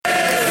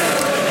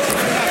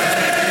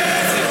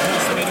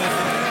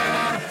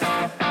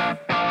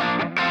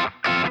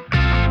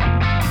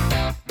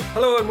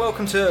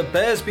welcome to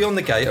Bears Beyond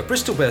the Gate, a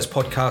Bristol Bears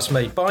podcast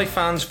made by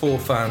fans for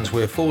fans.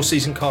 We're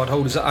four-season card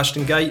holders at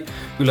Ashton Gate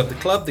who love the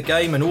club, the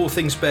game and all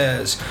things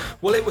Bears.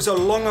 Well, it was a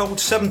long old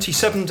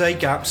 77-day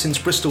gap since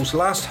Bristol's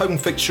last home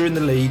fixture in the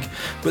league,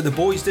 but the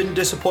boys didn't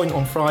disappoint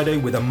on Friday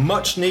with a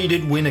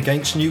much-needed win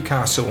against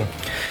Newcastle.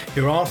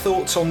 Here are our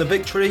thoughts on the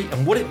victory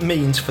and what it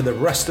means for the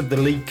rest of the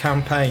league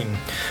campaign.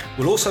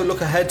 We'll also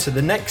look ahead to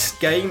the next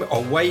game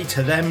away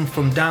to them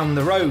from down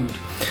the road.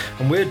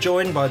 And we're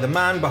joined by the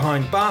man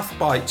behind Bath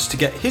Bites to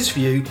get his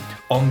view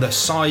on the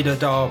Cider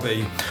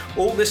Derby.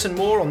 All this and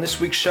more on this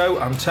week's show.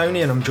 I'm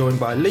Tony and I'm joined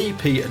by Lee,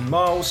 Pete and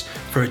Miles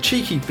for a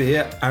cheeky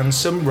beer and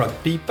some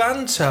rugby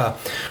banter.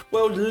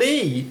 Well,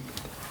 Lee,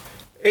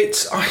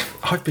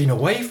 I've been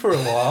away for a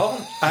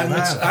while, and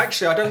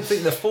actually I don't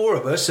think the four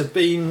of us have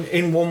been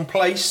in one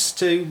place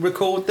to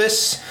record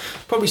this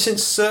probably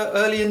since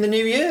early in the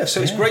new year, so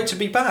it's great to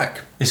be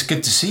back. It's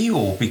good to see you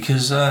all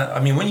because,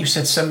 when you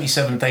said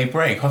 77-day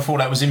break, I thought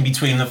that was in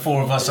between the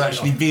four of us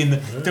actually doing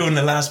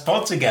the last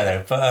pod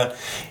together, but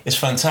it's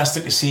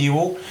fantastic to see you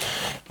all.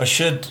 I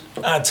should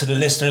add to the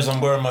listeners, I'm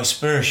wearing my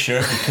Spurs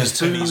shirt because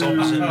Tony's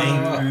opposite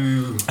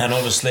me, and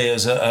obviously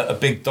there's a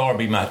big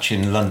derby match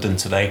in London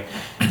today,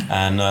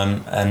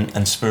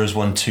 and Spurs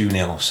won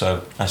 2-0,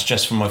 so that's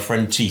just from my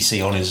friend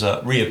TC on his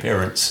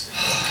reappearance.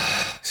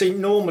 See,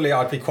 normally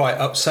I'd be quite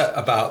upset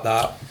about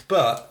that,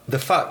 but the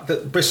fact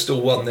that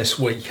Bristol won this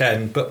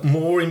weekend, but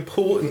more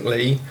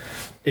importantly,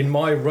 in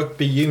my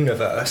rugby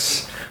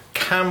universe,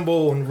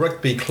 Camborne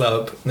Rugby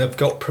Club have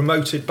got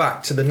promoted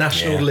back to the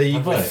National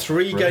League with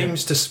 3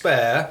 games to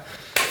spare.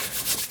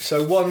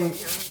 So one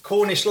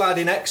Cornish lad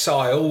in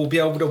exile will be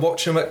able to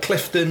watch them at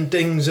Clifton,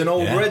 Dings and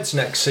Old Reds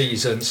next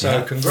season.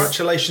 So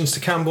congratulations to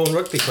Camborne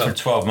Rugby Club. For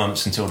 12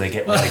 months until they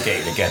get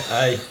relegated again.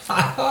 Hey,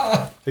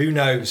 who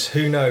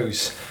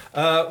knows?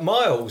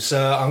 Miles,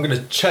 I'm going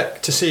to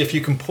check to see if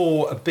you can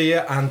pour a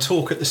beer and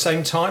talk at the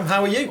same time.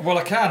 How are you? Well,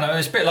 I can.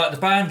 It's a bit like the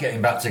band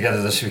getting back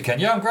together this weekend.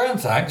 Yeah, I'm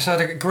grand, thanks. I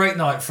had a great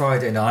night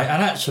Friday night.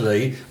 And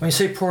actually, when you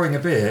say pouring a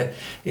beer,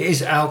 it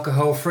is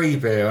alcohol-free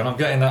beer. And I'm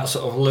getting that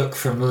sort of look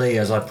from Lee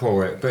as I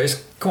pour it. But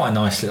it's quite a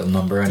nice little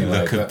number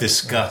anyway. Look of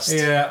disgust.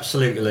 Yeah,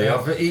 absolutely.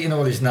 I've eaten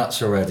all his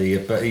nuts already,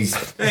 but he's...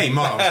 Hey,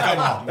 Miles, come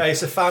on. Hey,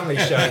 it's a family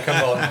show,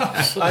 come on.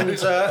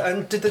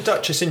 And did the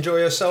Duchess enjoy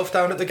herself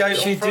down at the gate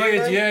on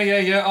Friday? She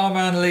did, yeah. Our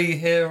man Lee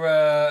here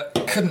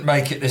couldn't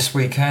make it this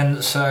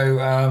weekend, so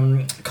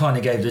kind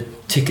of gave the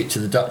ticket to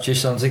the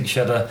Duchess. I think she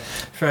had a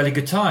fairly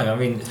good time. I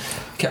mean,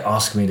 kept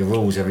asking me the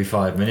rules every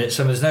 5 minutes,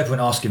 and there's no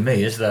point asking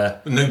me, is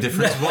there? No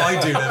difference what I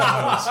do then,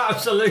 Miles.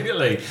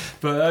 Absolutely.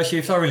 But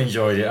she thoroughly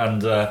enjoyed it,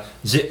 and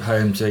zipped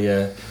home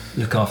to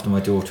look after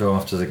my daughter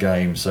after the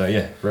game. So,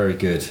 yeah, very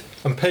good.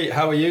 And Pete,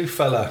 how are you,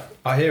 fella?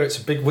 I hear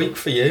it's a big week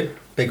for you.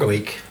 Big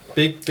week.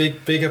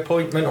 Big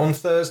appointment on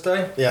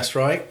Thursday. Yes,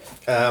 right.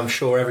 I'm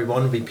sure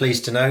everyone will be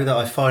pleased to know that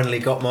I finally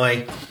got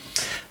my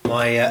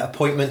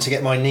appointment to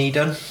get my knee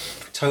done.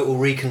 Total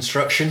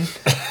reconstruction.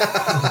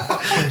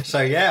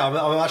 So yeah,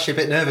 I'm actually a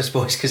bit nervous,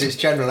 boys, because it's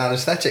general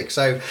anaesthetic.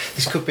 So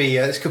this could be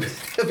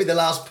the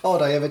last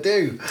pod I ever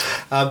do.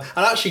 And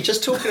actually,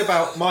 just talking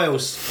about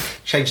Miles,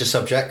 change the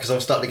subject because I'm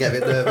starting to get a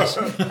bit nervous.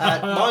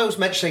 Miles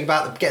mentioning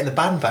about getting the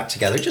band back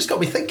together, it just got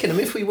me thinking.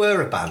 If we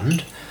were a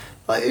band,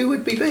 like who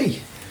would we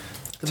be?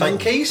 The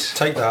Monkeys?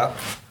 Take that.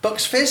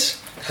 Bucks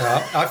Fizz?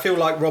 I feel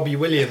like Robbie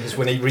Williams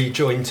when he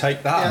rejoined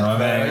Take That.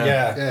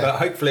 Yeah. But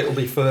hopefully it'll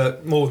be for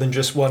more than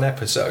just one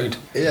episode.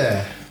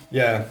 Yeah.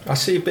 Yeah. I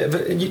see a bit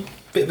of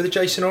the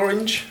Jason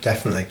Orange.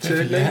 Definitely.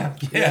 Yeah.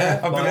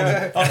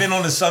 I've been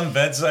on the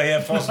sunbed, so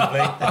yeah, possibly.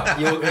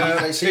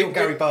 You're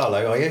Gary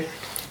Barlow, are you?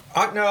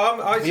 I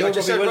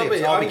just said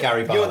Robbie. I'll be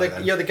Gary Barlow.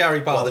 You're the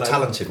Gary Barlow. Well, the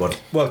talented one.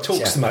 Well,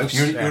 talks the most.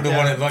 You're the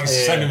one that likes to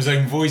sing his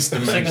own voice the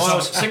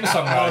most.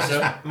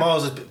 Singer-songwriter.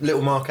 Miles is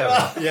little Mark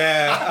Owen.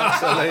 Yeah,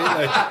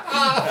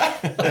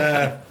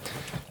 absolutely.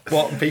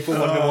 What, people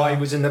wonder why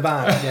he was in the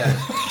band. Yeah.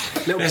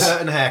 Little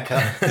curtain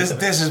haircut.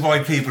 This is why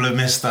people have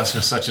missed us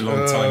for such a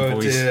long time,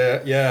 boys.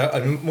 Dear. Yeah,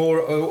 and more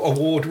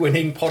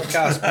award-winning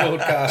podcast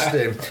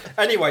broadcasting.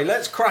 Anyway,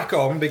 let's crack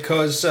on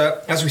because,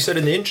 as we said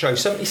in the intro,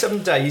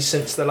 77 days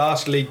since the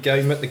last league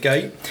game at the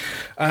Gate.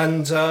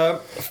 And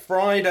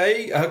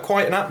Friday,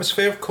 quite an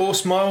atmosphere, of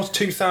course, Miles.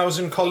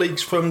 2,000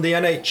 colleagues from the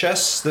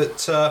NHS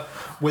that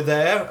were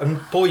there.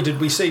 And boy, did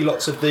we see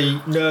lots of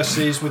the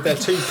nurses with their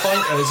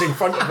 2-pinters in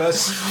front of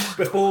us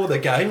before the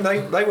game.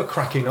 They were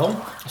cracking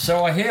on.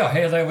 So I hear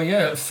they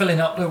were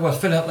filling up their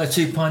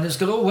 2-pinters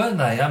galore, weren't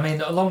they? I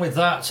mean, along with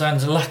that and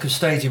the lack of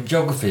stadium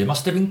geography, it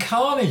must have been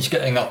carnage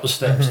getting up the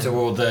steps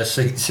toward their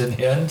seats in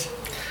the end.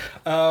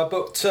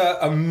 But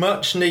a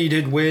much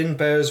needed win,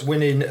 Bears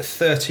winning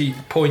 30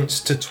 points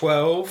to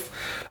 12.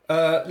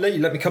 Lee,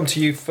 let me come to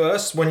you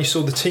first. When you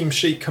saw the team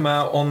sheet come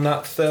out on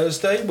that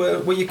Thursday,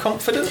 were you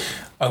confident?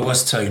 I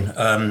was, Tone.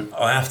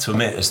 I have to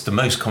admit, it's the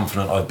most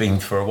confident I've been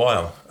for a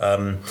while.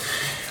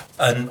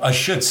 And I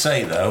should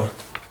say, though,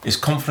 as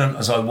confident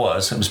as I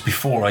was, it was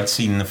before I'd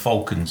seen the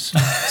Falcons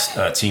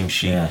team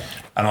sheet. Yeah.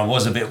 And I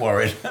was a bit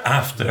worried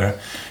after.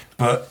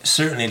 But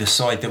certainly the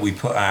side that we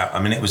put out,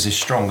 I mean, it was as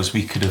strong as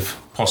we could have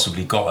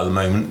possibly got at the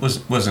moment,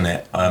 wasn't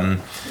it?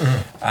 And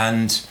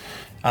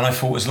I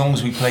thought as long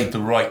as we played the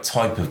right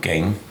type of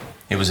game,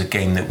 it was a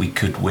game that we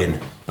could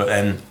win. But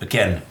then,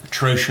 again,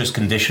 atrocious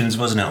conditions,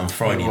 wasn't it, on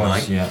Friday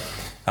night? Yeah.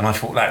 And I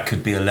thought that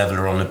could be a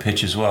leveller on the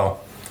pitch as well.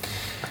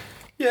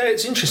 Yeah,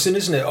 it's interesting,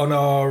 isn't it, on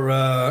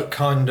our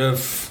kind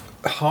of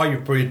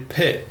hybrid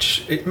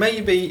pitch, it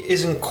maybe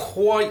isn't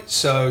quite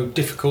so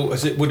difficult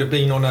as it would have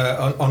been on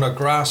a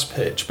grass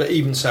pitch, but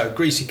even so,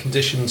 greasy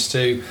conditions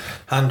to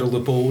handle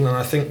the ball, and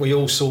I think we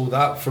all saw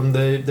that from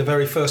the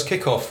very first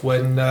kickoff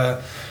when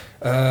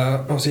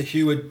was it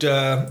Hugh would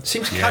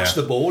seem to catch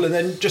the ball and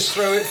then just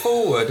throw it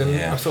forward, and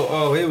I thought,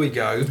 oh, here we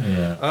go.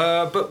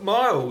 But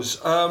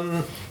Miles,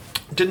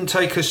 didn't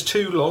take us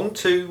too long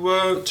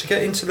to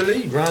get into the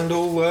lead.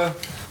 Randall,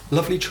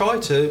 lovely try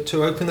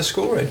to open the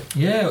scoring.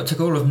 Yeah, it took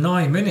all of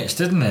 9 minutes,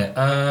 didn't it?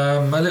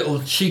 A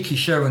little cheeky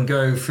show and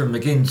go from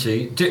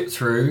McGinty, dipped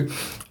through,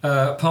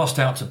 passed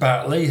out to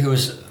Batley, who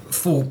was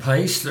full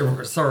pace,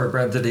 the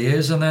thoroughbred that he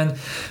is, and then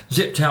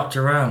zipped out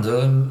to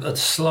Randall and a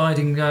slide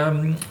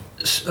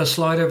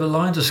over the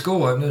line to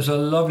score. And there was a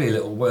lovely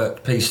little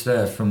work piece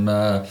there from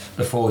the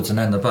forwards and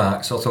then the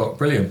back. So I thought,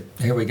 brilliant,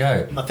 here we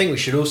go. I think we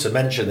should also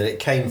mention that it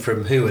came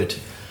from Heward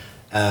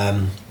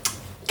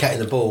getting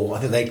the ball. I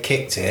think they'd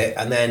kicked it,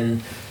 and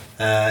then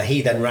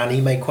he then ran.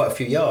 He made quite a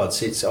few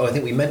yards. I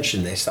think we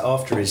mentioned this, that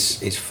after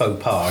his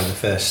faux pas in the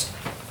first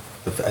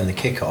and the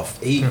kickoff,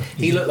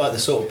 he looked like the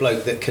sort of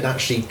bloke that could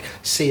actually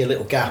see a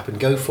little gap and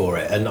go for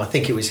it. And I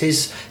think it was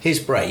his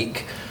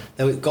break.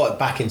 They got it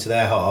back into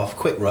their half.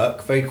 Quick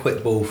ruck, very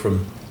quick ball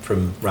from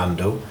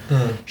Randall.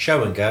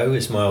 Show and go,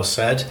 as Miles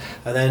said.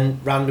 And then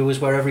Randall was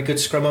where every good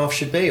scrum half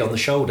should be, on the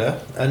shoulder.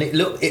 And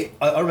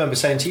I remember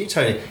saying to you,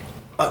 Tony,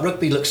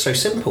 rugby looks so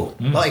simple.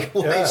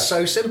 It's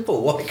so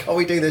simple. Why can't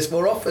we do this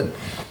more often?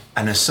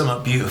 And there's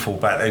something beautiful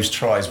about those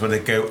tries where they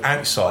go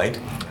outside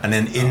and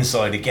then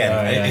inside again.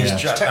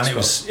 It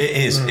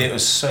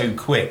was so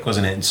quick,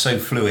 wasn't it? And so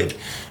fluid.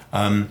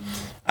 And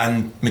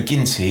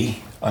McGinty,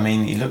 I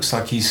mean, he looks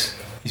like he's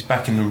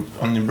back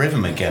on the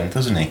rhythm again,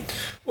 doesn't he?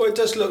 Well, it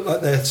does look like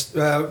there's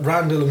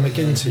Randall and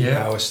McGinty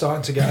now are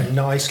starting to get a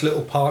nice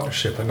little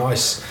partnership, a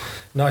nice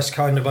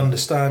kind of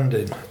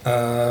understanding.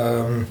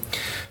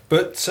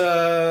 But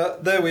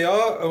there we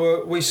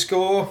are. We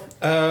score.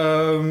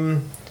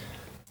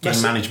 Game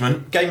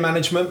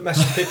management,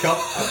 messy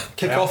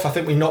kick-off. I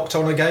think we knocked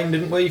on a game,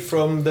 didn't we,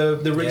 from the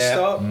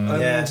restart?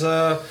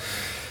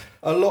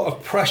 A lot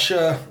of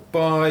pressure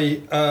by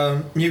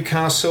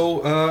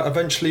Newcastle,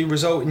 eventually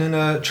resulting in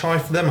a try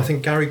for them. I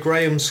think Gary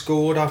Graham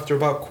scored after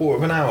about a quarter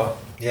of an hour.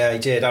 Yeah, he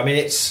did. I mean,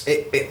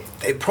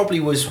 it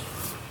probably was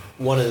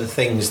one of the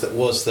things that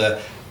was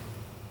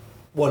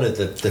one of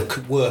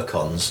the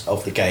work-ons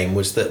of the game,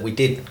 was that we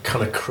did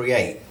kind of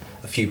create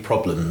a few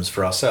problems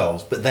for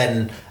ourselves, but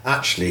then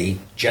actually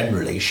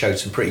generally showed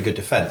some pretty good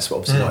defence, but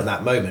obviously not in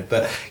that moment.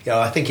 But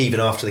I think even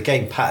after the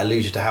game, Pat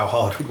alluded to how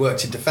hard we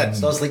worked in defence,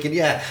 and I was thinking,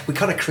 we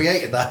kind of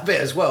created that a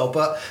bit as well,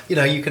 but you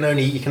can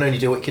only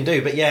do what you can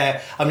do. But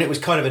I mean, it was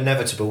kind of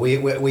inevitable. We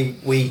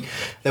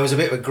there was a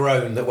bit of a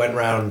groan that went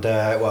round,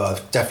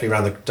 definitely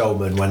around the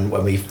Dolman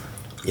when we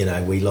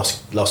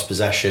lost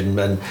possession,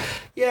 and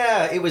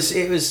it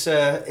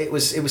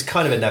was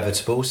kind of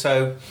inevitable.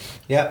 So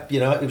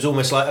it was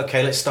almost like,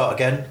 okay, let's start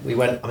again. We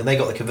went. I mean, they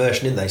got the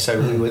conversion, didn't they?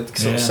 So we were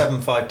sort of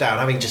 7-5 down,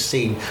 having just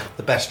seen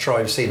the best try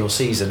we've seen all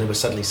season, and we're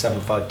suddenly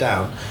 7-5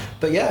 down.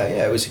 But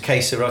it was a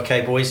case of, okay,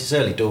 boys, it's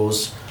early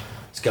doors.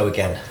 Let's go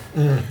again.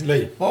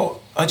 Lee.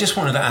 Well, I just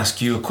wanted to ask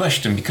you a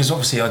question, because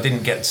obviously I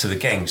didn't get to the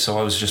game, so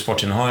I was just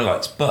watching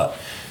highlights. But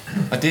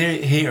I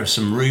did hear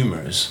some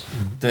rumours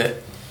that.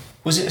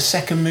 Was it a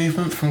second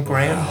movement from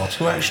Graham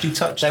to actually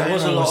touch down? There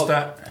was a lot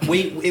of...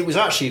 It was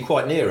actually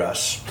quite near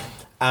us,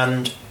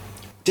 and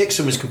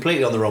Dixon was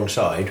completely on the wrong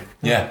side.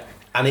 Yeah.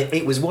 And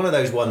it was one of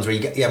those ones where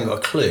you haven't got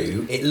a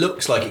clue. It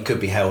looks like it could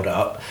be held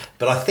up,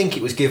 but I think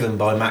it was given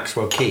by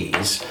Maxwell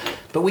Keys.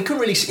 But we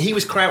couldn't really see. He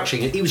was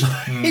crouching. He was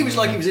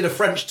like he was in a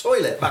French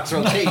toilet,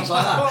 Maxwell Keys,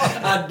 like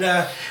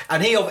that.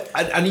 And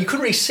you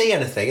couldn't really see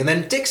anything. And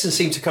then Dixon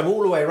seemed to come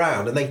all the way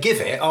around and then give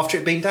it after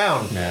it'd been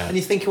down. Yeah. And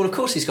you're thinking, well, of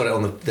course he's got it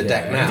on the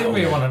deck now. He didn't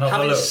really want another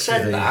Having look.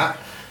 Said that,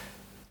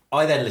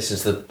 I then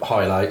listened to the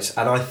highlights,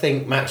 and I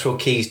think Maxwell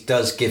Keys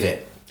does give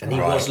it. And he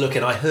was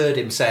looking. I heard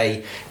him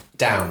say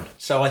down.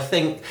 So I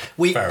think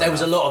there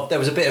was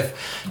a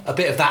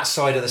bit of that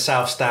side of the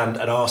South Stand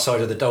and our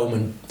side of the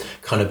Dolman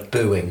kind of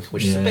booing,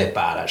 which is a bit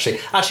bad actually.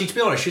 Actually, to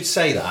be honest, I should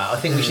say that. I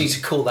think we need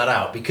to call that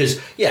out,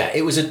 because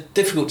it was a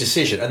difficult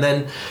decision, and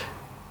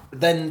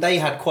then they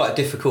had quite a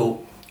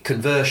difficult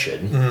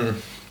conversion.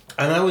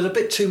 And I was a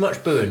bit too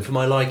much booing for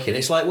my liking.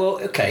 It's like,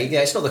 well, okay,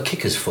 it's not the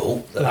kicker's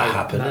fault that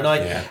happened, and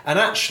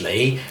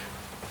actually,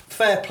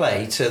 fair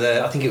play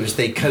to I think it was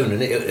the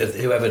Conan,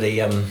 whoever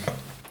the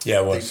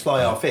Yeah, it was. These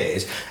fly half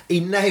is. He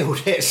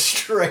nailed it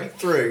straight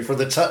through from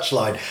the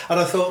touchline, and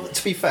I thought,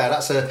 to be fair,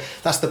 that's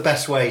the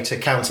best way to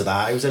counter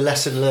that. It was a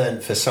lesson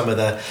learned for some of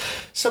the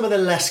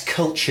less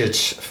cultured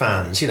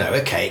fans.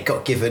 Okay, it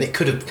got given. It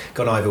could have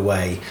gone either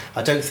way.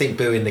 I don't think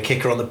booing the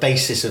kicker on the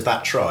basis of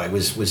that try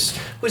was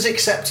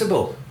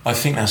acceptable. I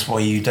think that's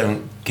why you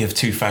don't give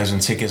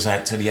 2,000 tickets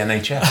out to the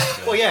NHL.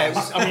 Well, yeah, it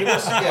was,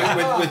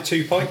 with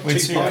 2 points.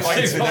 With two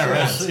pints in their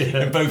hands,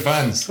 in both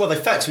hands. Well,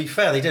 to be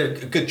fair, they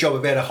did a good job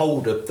of being able to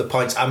hold the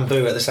pints and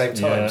boo at the same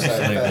time.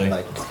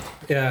 Yeah,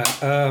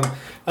 Yeah,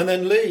 and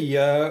then Lee,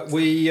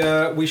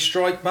 we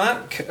strike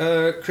back.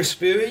 Chris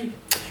Buey.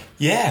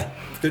 Yeah,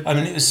 Good. I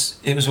mean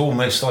it was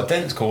almost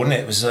identical, wasn't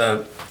it? It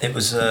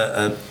was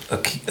I've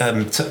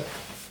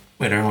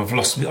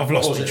lost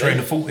my train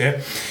of thought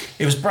here.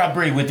 It was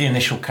Bradbury with the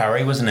initial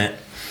carry, wasn't it?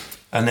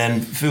 And then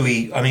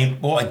Vui. I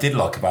mean, what I did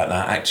like about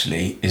that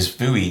actually is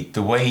Vui,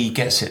 the way he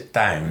gets it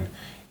down.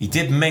 He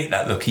did make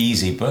that look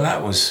easy, but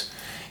that was,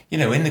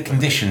 in the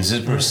conditions,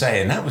 as we were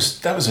saying, that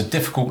was a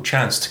difficult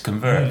chance to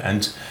convert.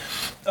 And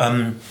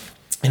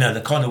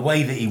the kind of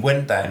way that he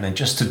went down and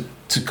just to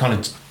kind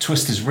of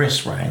twist his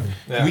wrist round.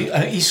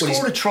 Yeah. He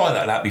scored a try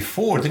like that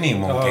before, didn't he?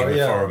 In one game,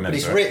 if I remember.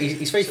 But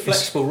he's very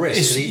flexible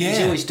wrist. He's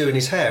always doing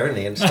his hair,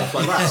 isn't he, and stuff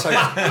like that. So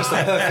he's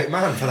the perfect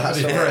man for that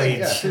sort of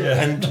thing.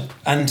 Yeah.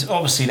 And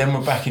obviously then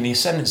we're back in the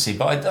ascendancy.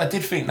 But I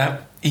did think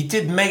that he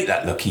did make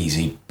that look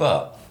easy,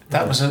 but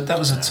that was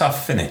a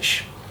tough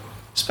finish,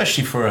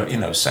 especially for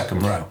a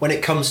second row. When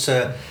it comes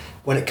to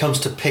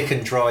pick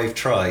and drive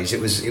tries, it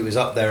was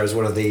up there as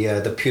one of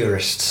the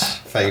purists'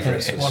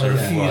 favourites. It's one of the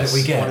few that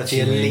we get. One of the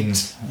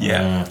elite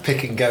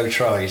pick and go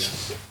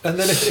tries. And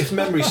then, if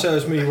memory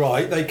serves me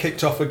right, they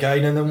kicked off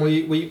again, and then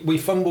we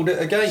fumbled it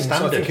again. Standard.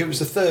 So I think it was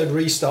the third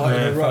restart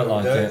in a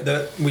row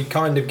that we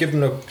kind of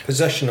given a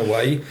possession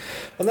away,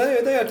 and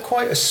they had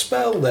quite a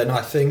spell then.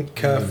 I think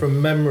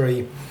from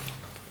memory,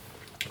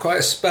 quite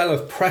a spell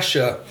of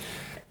pressure.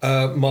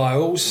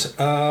 Miles,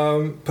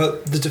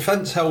 but the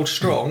defence held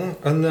strong,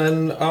 and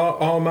then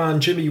our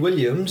man Jimmy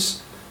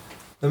Williams,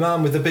 the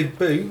man with the big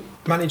boot,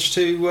 managed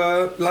to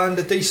land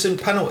a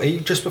decent penalty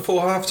just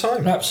before half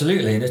time.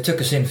 Absolutely, and it took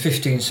us in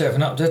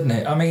 15-7 up, didn't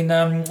it? I mean,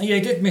 he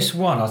did miss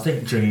one, I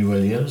think, Jimmy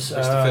Williams.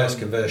 It's the first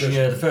conversion.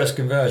 Yeah, the first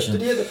conversion.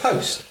 Did he hit the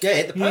post? Yeah,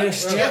 hit the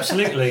post. Yes,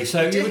 absolutely.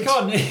 So you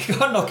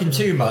can't knock him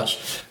too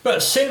much.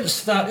 But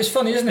since that, it's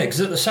funny, isn't it?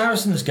 Because at the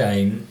Saracens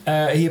game,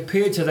 he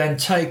appeared to then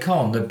take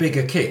on the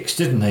bigger kicks,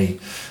 didn't he?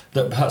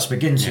 That perhaps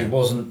McGinty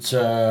wasn't.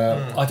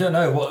 I don't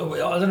know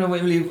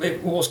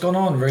what's gone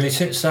on really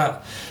since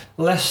that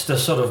Leicester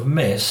sort of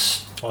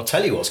miss. I'll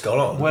tell you what's gone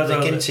on.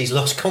 McGinty's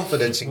lost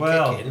confidence in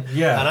kicking,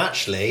 and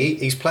actually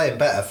he's playing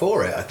better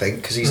for it. I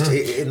think because he's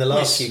in the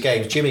last few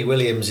games, Jimmy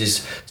Williams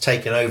is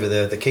taken over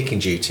the kicking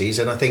duties,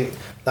 and I think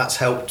that's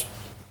helped.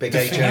 Big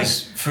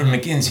AJ. For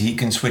McGinty, he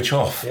can switch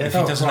off. If he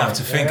doesn't have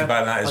to think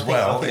about that as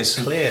well, it's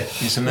clear.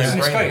 It's a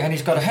no-brainer. And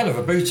he's got a hell of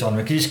a boot on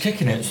because he's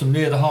kicking it from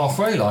near the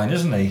halfway line,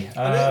 isn't he?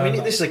 I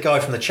mean, this is a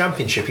guy from the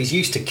Championship. He's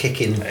used to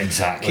kicking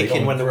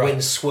when the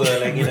wind's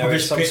swirling, in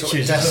some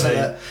pitches, sort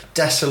of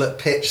desolate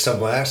pitch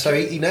somewhere. So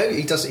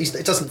it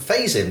doesn't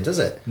faze him, does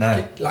it?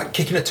 No, like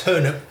kicking a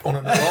turnip on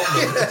an allotment.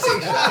 Yes,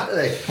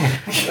 exactly.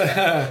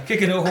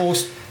 Kicking a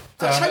horse.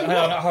 Down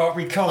at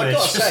Hartbury College.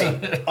 I've got to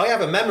say, I have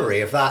a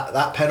memory of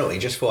that penalty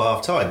just for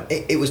half time.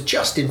 It was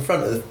just in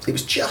front of it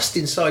was just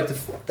inside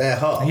their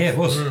half. Yeah, it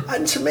was.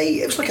 And to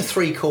me, it was like a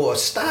 3/4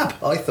 stab.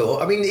 I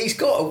thought. I mean, he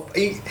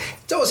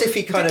does if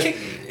he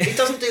he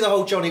doesn't do the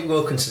whole Johnny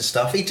Wilkinson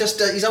stuff. He just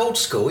he's old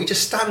school. He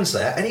just stands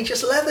there and he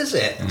just leathers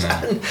it.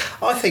 And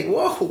I think,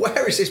 whoa,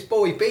 where has this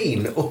boy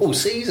been all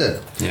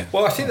season? Yeah.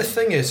 Well, I think the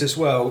thing is as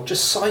well,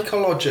 just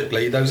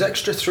psychologically, those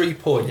extra 3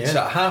 points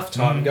at half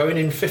time, going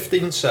in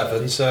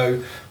 15-7, so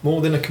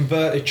more than a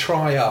converted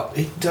try up,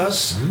 it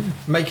does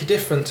make a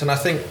difference. And I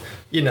think,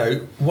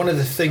 one of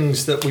the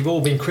things that we've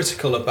all been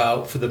critical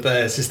about for the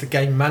Bears is the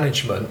game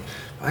management.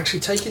 Actually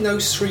taking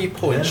those 3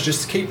 points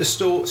just to keep the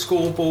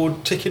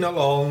scoreboard ticking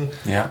along,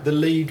 the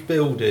lead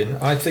building,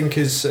 I think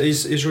is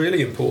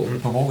really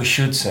important. But what we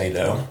should say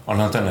though,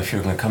 and I don't know if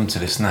you're going to come to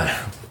this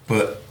now,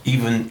 but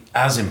even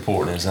as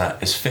important as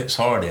that is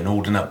Fitzharding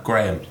holding up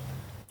Graham.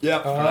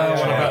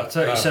 About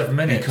 37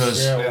 minutes.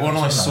 Because when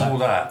I saw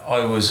that,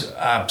 I was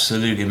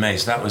absolutely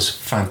amazed. That was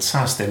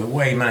fantastic. The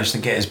way he managed to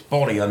get his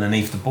body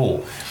underneath the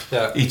ball.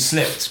 Yeah.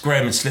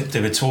 Graham had slipped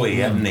a Toy,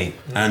 hadn't he?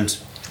 And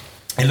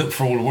it looked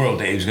for all the world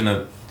that he was going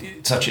to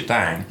touch it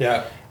down.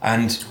 Yeah.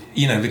 And,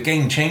 the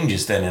game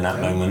changes then in that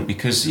moment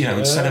because,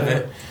 instead of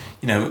it,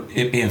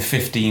 it being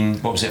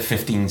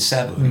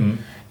 15-7,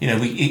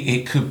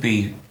 it could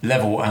be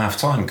level at half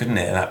time, couldn't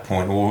it, at that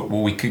point? Or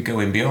we could go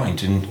in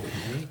behind and...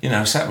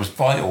 so that was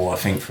vital, I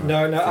think, for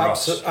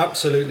us.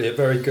 Absolutely, a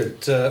very good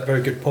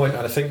point.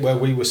 And I think where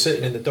we were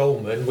sitting in the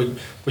Dolman,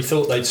 we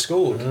thought they'd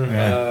scored,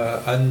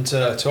 and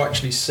to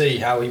actually see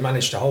how he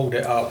managed to hold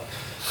it up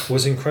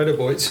was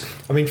incredible.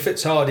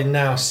 Fitzharding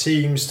now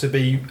seems to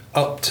be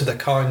up to the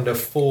kind of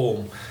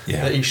form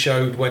that he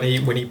showed when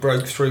he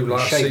broke through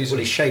last season. Well,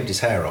 he shaved his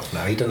hair off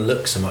now. He doesn't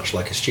look so much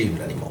like a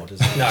student anymore,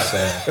 does he? No,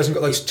 hasn't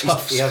got those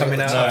tufts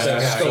coming out.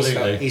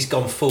 absolutely. He's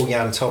gone full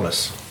Jan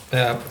Thomas.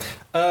 Yeah.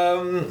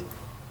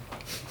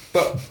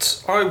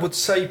 But I would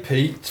say,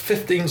 Pete,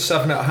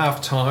 15-7 at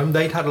half-time.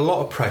 They'd had a lot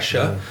of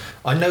pressure.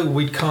 I know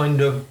we'd kind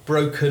of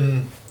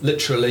broken,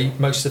 literally,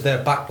 most of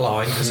their back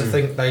line because I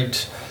think they'd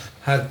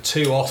had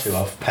two off.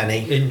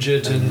 Penny.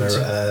 Injured and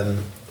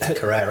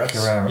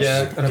Carreras.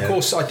 Yeah, and of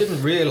course I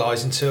didn't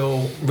realise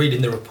until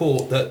reading the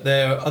report that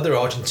their other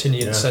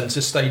Argentinian centre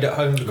stayed at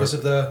home because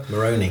of the...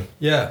 Moroni.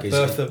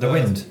 Birth of the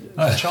wind.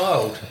 The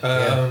child.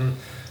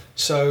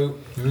 So,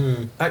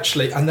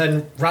 actually, and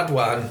then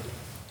Radwan,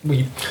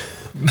 we...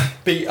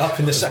 beat up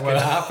in the second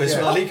half as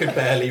well. He could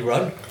barely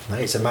run.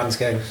 Mate, it's a man's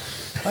game.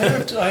 I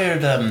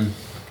heard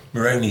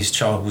Moroni's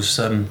child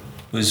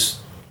was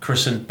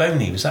christened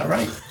Boney. Was that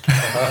right?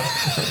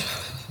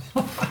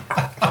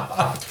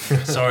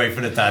 Sorry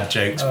for the dad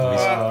jokes, boys.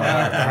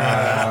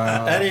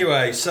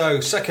 Anyway, so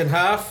second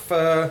half.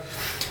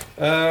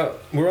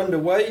 We're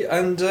underway,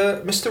 and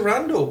Mr.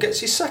 Randall gets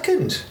his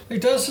second. He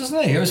does,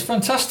 doesn't he? It was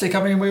fantastic.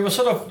 I mean, we were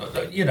sort of,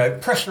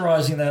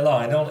 pressurising their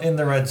line in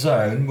the red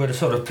zone with a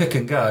sort of pick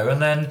and go,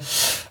 and then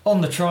on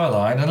the try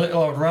line, and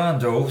little old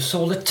Randall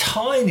saw the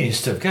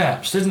tiniest of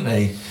gaps, didn't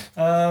he?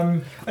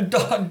 And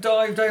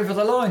dived over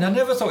the line. I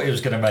never thought he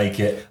was going to make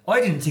it. I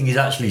didn't think he'd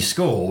actually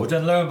scored,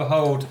 and lo and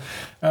behold,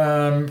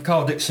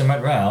 Carl Dixon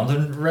went round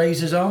and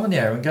raised his arm in the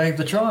air and gave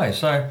the try.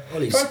 So,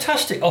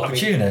 fantastic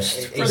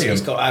opportunist. Brilliant.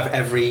 He's got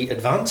every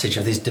advantage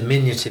of his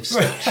diminutive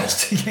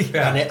stature.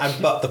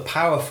 But the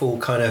powerful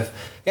kind of...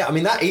 Yeah, I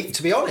mean, that,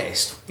 to be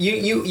honest,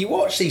 you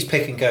watch these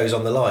pick and goes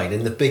on the line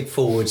in the big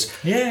forwards,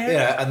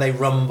 and they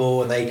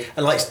rumble, and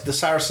like the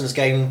Saracens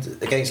game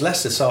against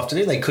Leicester this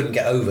afternoon, they couldn't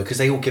get over because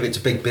they all give it to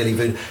Big Billy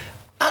Voon.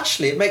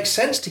 Actually, it makes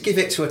sense to give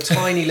it to a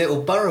tiny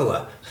little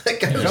burrower that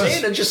goes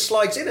in and just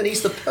slides in, and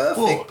he's the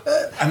perfect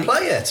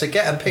player to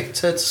get and pick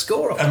to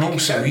score off. And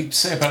also, you'd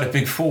say about a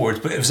big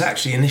forward, but it was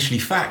actually initially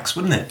Fax,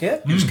 wasn't it?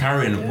 Yeah. He was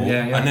carrying the ball.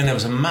 And then there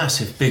was a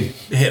massive big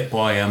hit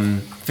by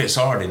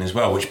Fitzharding as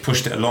well, which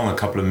pushed it along a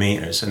couple of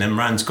metres, and then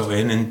Rands got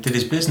in and did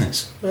his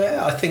business.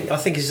 Yeah, I think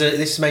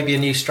this may be a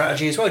new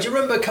strategy as well. Do you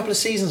remember a couple of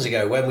seasons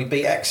ago when we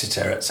beat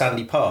Exeter at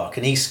Sandy Park,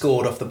 and he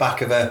scored off the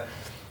back of a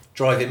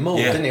driving maul,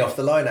 didn't he, off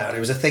the line out? And it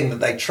was a thing that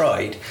they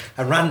tried,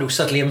 and Randall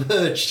suddenly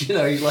emerged.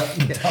 He's like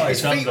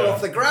his feet were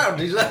off the ground.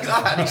 He's like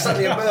that, and he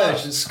suddenly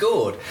emerged and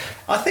scored.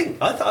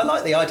 I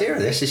like the idea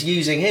of this, is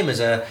using him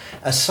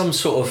as some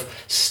sort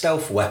of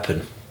stealth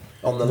weapon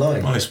on the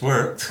line. Well, it's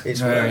worked.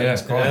 It's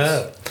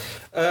worked.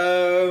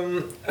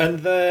 And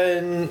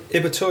then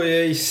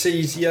Ibatoye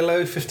sees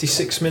yellow,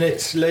 56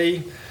 minutes.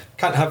 Lee,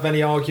 can't have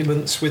any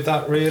arguments with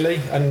that,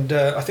 really. And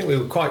I think we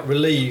were quite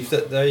relieved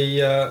that they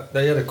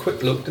had a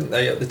quick look, didn't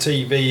they, at the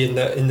TV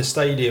in the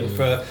stadium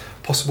for a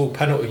possible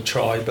penalty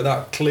try, but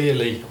that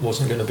clearly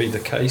wasn't going to be the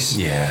case.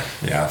 Yeah.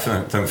 I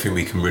don't think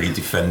we can really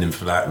defend him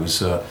for that. It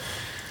was, it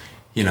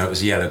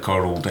was a yellow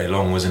card all day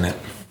long, wasn't it?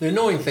 The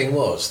annoying thing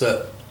was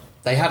that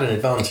they had an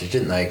advantage,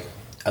 didn't they?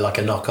 Like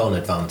a knock-on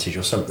advantage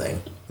or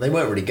something. They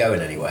weren't really going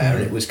anywhere,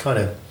 and it was kind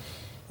of...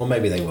 Well,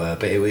 maybe they were,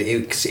 but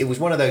it was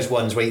one of those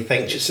ones where you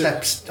think,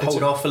 just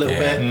hold off a little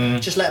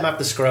bit, just let them have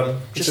the scrum.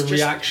 It's a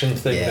reaction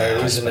thing,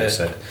 though, isn't it?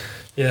 So.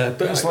 Yeah,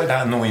 but it's like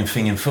that annoying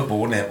thing in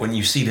football, isn't it? When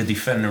you see the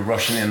defender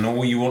rushing in,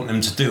 all you want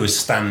them to do is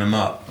stand them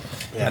up,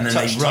 and then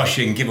they rush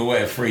in, give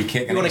away a free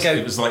kick. And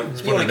it was like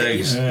one of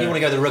those. You want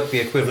to go the rugby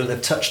equivalent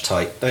of touch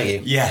tight, don't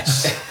you?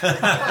 Yes.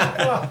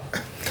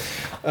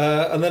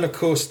 And then, of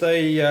course,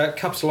 they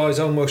capitalise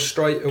almost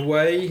straight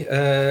away,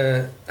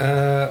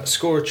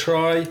 score a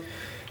try,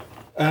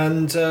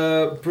 and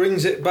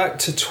brings it back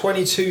to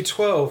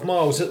 22-12.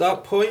 Miles, at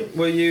that point,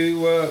 were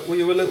you a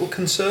little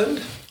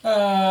concerned? It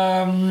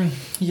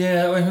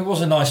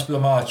was a nice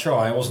blamire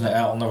try, wasn't it,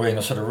 out on the wing,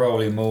 a sort of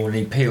rolling maul, and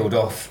he peeled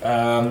off.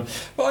 But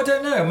I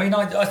don't know. I mean,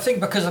 I think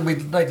because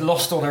they'd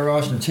lost all their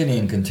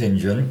Argentinian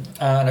contingent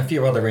and a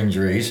few other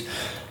injuries,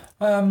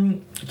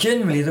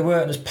 generally they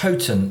weren't as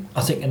potent,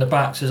 I think, in the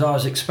backs as I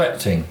was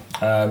expecting,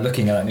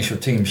 looking at that initial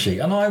team sheet.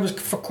 And I was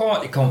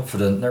quietly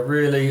confident that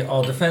really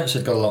our defence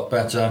had got a lot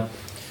better.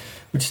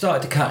 We'd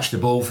started to catch the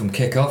ball from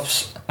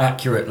kick-offs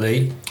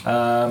accurately.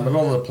 A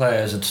lot of the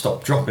players had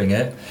stopped dropping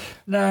it.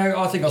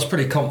 No, I think I was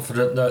pretty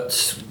confident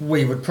that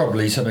we would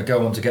probably sort of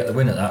go on to get the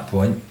win at that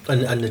point.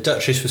 And the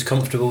Duchess was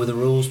comfortable with the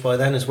rules by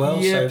then as well?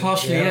 Yeah,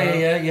 partially,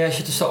 yeah.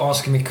 She just started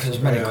asking me as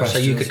many questions. So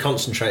you could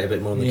concentrate a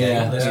bit more on the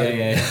game.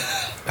 Yeah.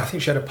 I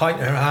think she had a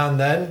pint in her hand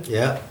then.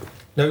 Yeah.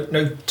 No,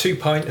 2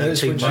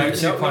 pinters.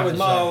 Not with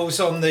Miles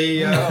on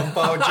the on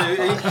bar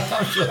duty.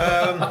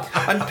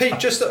 And Pete,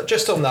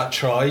 just on that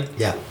try.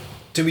 Yeah.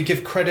 Do we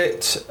give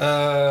credit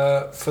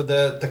for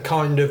the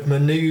kind of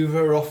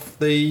manoeuvre off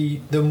the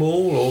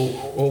maul,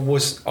 or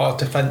was our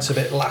defence a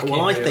bit lacking?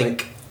 Well,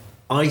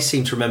 I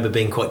seem to remember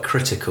being quite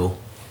critical,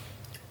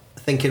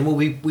 thinking, well,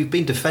 we've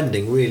been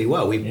defending really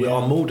well.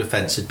 Our maul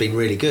defence had been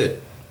really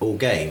good, all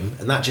game,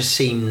 and that just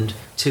seemed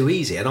too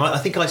easy. And I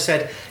think I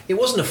said it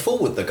wasn't a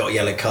forward that got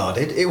yellow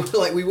carded. It was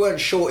like we weren't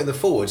short in the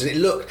forwards, and it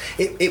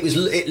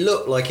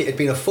looked like it had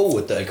been a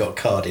forward that had got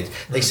carded.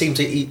 They seemed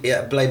to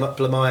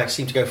Blamire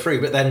seemed to go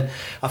through, but then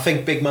I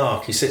think Big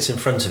Mark, who sits in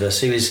front of us,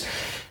 who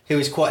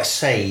is quite a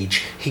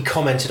sage, he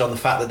commented on the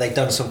fact that they'd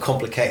done some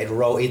complicated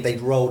roll.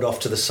 They'd rolled off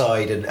to the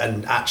side and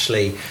had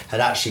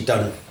actually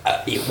done.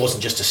 It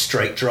wasn't just a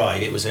straight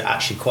drive. It was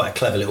actually quite a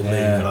clever little move,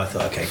 and I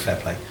thought, okay, fair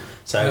play.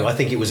 So I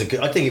think it was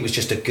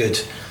just a good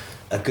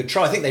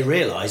try. I think they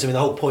realised. I mean, the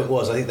whole point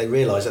was, I think they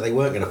realised that they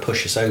weren't going to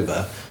push us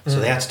over, so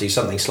they had to do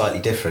something slightly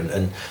different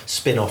and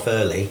spin off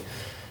early.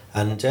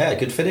 And a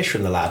good finish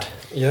from the lad.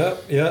 Yeah.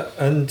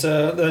 And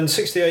then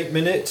 68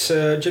 minutes,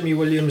 Jimmy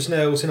Williams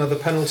nails another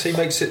penalty,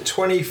 makes it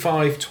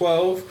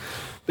 25-12.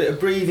 Bit of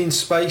breathing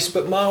space,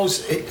 but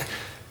Miles, we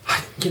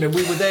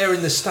were there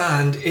in the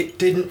stand. It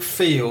didn't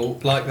feel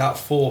like that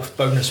fourth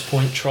bonus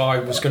point try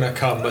was going to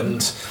come,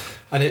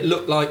 and it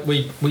looked like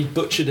we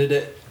butchered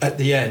it at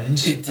the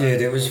end. It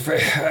did. It was very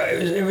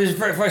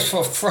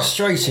sort of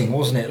frustrating,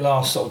 wasn't it?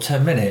 Last sort of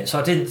 10 minutes.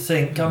 I didn't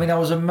think. I mean, I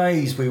was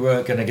amazed we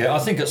weren't going to get. I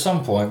think at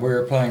some point we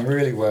were playing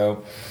really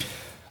well.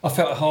 I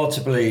felt it hard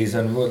to believe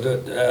that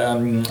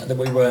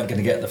we weren't going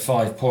to get the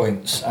 5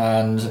 points.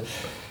 And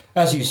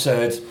as you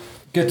said,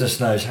 goodness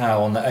knows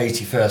how on the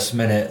 81st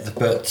minute.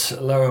 But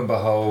lo and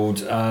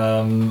behold,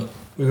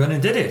 we went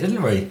and did it,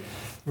 didn't we?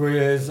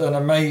 With an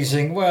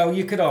amazing, well,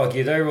 you could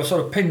argue they were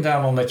sort of pinned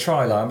down on their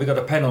try line. We got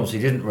a penalty,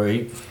 didn't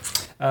we?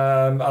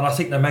 And I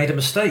think they made a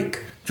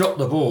mistake. Dropped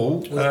the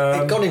ball.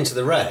 They'd gone into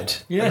the red.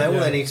 Yeah. And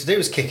all they need to do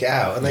is kick it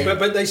out. And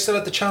but they still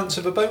had the chance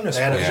of a bonus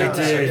point.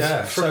 They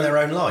did. From their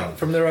own line.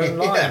 From their own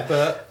line.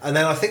 Yeah. And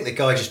then I think the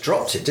guy just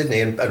dropped it, didn't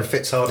he? And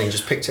Fitzharding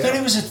just picked it up.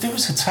 There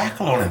was a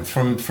tackle on him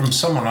from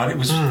someone. It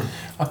was.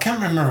 I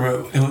can't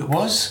remember who it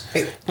was.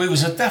 But it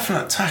was a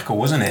definite tackle,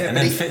 wasn't it? And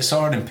then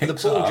Fitzharding picked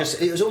the ball it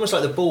up. It was almost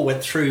like the ball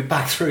went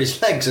back through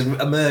his legs and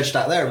emerged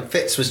out there. And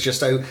Fitz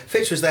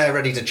was there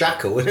ready to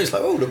jackal. And it was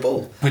like, the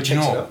ball. But you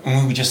know,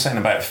 when we were just saying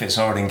about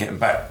Fitzharding getting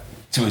back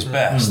to his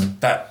best,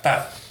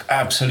 that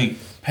absolute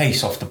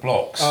pace off the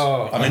blocks.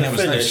 I mean, it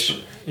was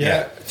finish.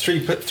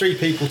 Three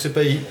people to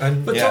beat,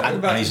 and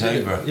he's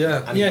over.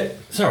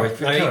 Sorry,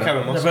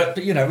 but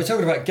we're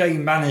talking about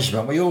game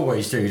management. We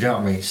always do,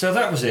 don't we? So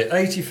that was it.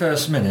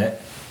 81st minute.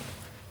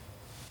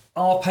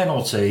 Our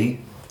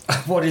penalty.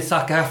 What did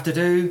Thacker have to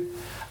do?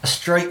 A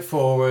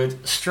straightforward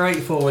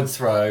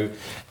throw,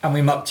 and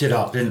we mucked it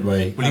up, didn't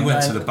we? Well, he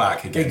went to the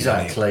back again.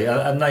 Exactly,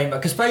 and they,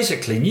 because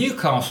basically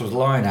Newcastle's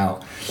line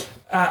out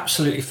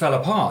absolutely fell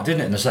apart,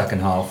 didn't it, in the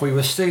second half? We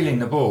were stealing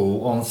the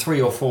ball on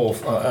 3 or 4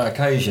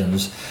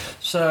 occasions.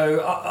 So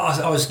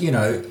I was,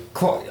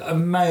 quite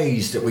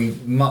amazed that we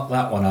mucked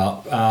that one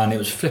up, and it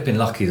was flipping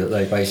lucky that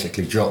they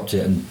basically dropped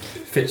it and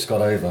Fitz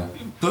got over.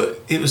 But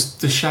it was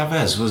the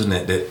Chavez, wasn't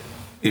it, that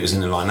it was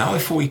in the line. Now I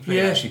thought he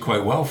played actually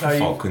quite well for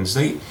Falcons.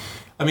 They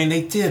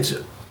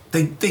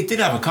did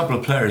have a couple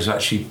of players who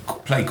actually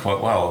played quite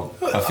well.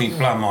 I think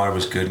Blamire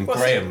was good and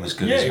Graham was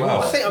good as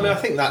well. I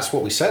think that's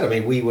what we said. I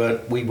mean, we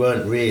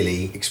weren't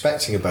really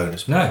expecting a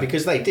bonus point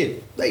because they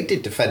did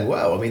defend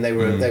well. I mean, they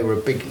were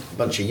a big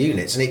bunch of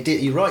units, and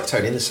you're right,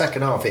 Tony. In the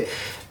second half,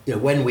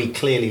 when we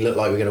clearly looked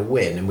like we were going to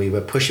win and we were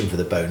pushing for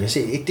the bonus,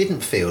 it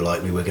didn't feel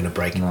like we were going to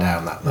break it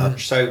down that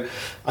much. So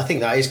I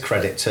think that is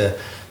credit to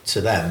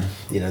them.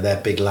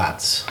 They're big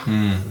lads.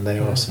 They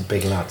are some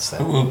big lads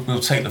there. We'll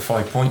take the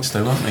 5 points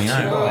though, won't we?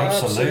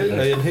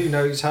 Absolutely. And who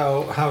knows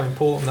how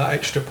important that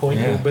extra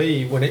point will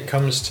be when it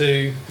comes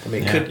to. I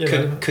mean,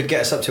 could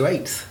get us up to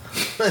 8th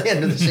at the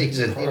end of the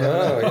season. You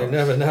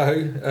never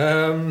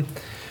know.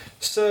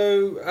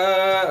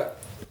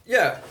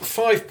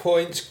 5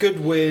 points, good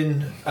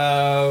win.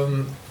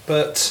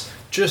 But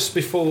just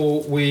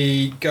before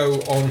we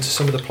go on to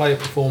some of the player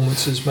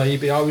performances,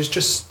 maybe I was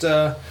just.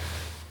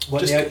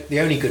 The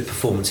only good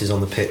performances on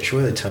the pitch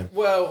were they, Tony?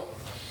 Well,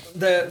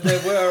 there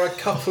were a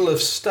couple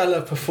of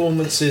stellar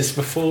performances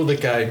before the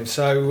game.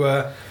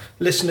 So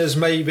listeners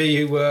maybe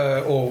who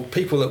were, or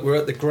people that were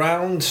at the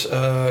ground,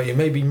 you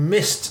maybe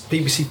missed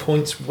BBC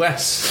Points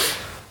West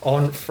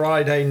on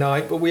Friday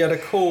night, but we had a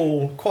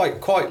call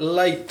quite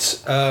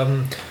late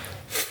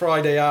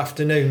Friday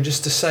afternoon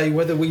just to say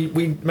whether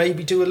we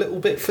maybe do a little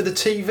bit for the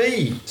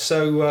TV.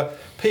 So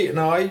Pete and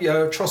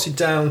I trotted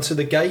down to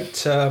the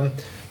gate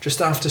just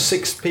after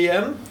 6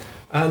 p.m.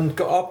 and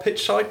got our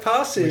pitch side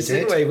passes,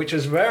 didn't we? Which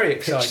was very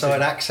exciting. Pitch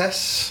side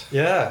access.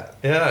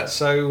 Yeah.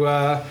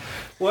 So,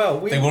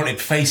 they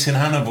wanted facing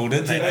Hannibal,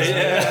 didn't they?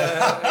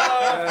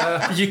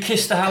 Did you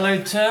kiss the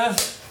hallowed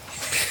turf?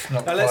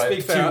 Let's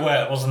be fair. Too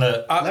wet, wasn't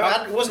it?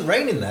 It wasn't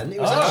raining then. It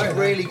was actually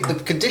really.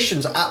 The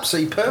conditions are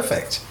absolutely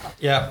perfect.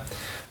 Yeah,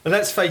 and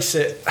let's face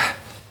it.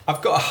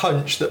 I've got a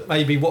hunch that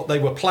maybe what they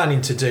were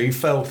planning to do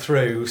fell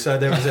through. So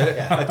there was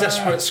a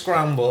desperate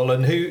scramble,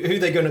 and who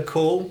they're going to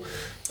call?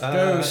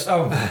 Ghost.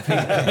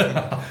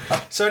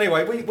 So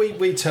anyway,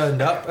 we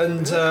turned up,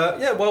 and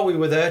while we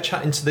were there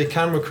chatting to the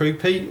camera crew,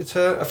 Pete,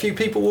 a few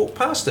people walked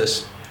past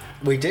us.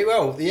 We did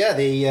well.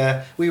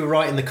 Yeah, we were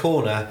right in the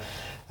corner.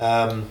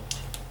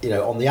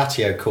 on the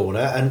Attio corner,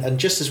 and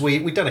just as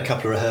we'd done a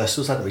couple of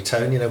rehearsals, hadn't we,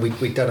 Tone?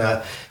 We'd done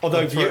a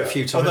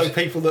few times. Although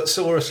people that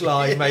saw us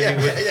live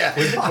maybe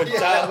would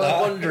doubt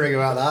that. Wondering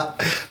about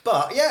that.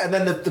 But yeah, and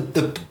then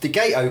the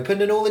gate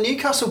opened and all the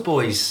Newcastle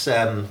boys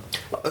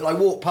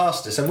walked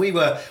past us, and we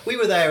were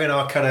there in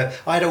our kind of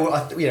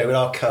in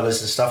our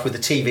colours and stuff with the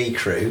TV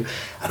crew,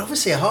 and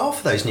obviously half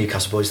of those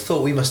Newcastle boys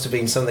thought we must have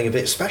been something a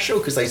bit special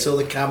because they saw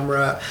the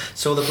camera,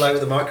 saw the bloke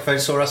with the microphone,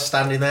 saw us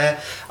standing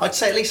there. I'd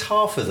say at least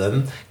half of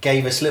them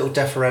gave us little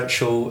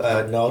deferential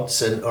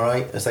nods and all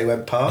right as they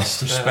went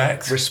past.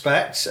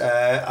 Respect.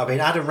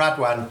 Adam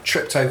Radwan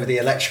tripped over the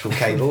electrical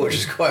cable, which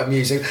is quite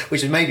amusing,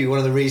 which is maybe one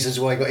of the reasons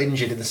why he got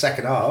injured in the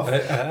second half.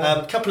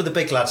 A couple of the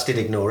big lads did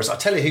ignore us. I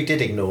tell you who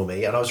did ignore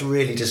me, and I was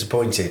really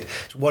disappointed.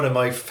 It's one of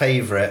my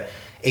favourite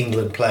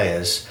England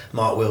players,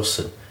 Mark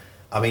Wilson.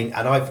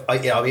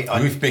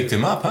 You've picked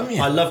him up, haven't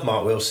you? I love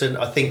Mark Wilson.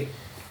 I think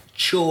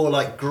jaw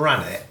like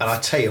granite, and I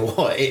tell you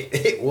what,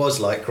 it was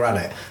like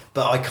granite.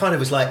 But I kind of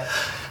was like,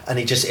 and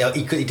he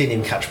didn't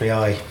even catch my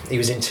eye. He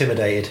was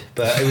intimidated,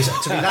 but it was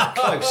to be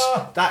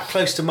that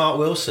close to Mark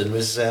Wilson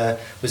was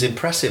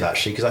impressive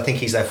actually, because I think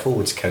he's their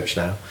forwards coach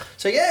now.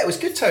 So yeah, it was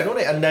good tone,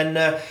 wasn't it? And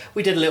then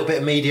we did a little bit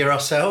of media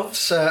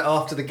ourselves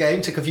after the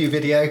game, took a few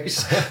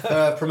videos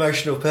for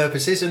promotional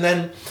purposes, and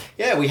then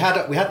we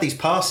had these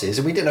passes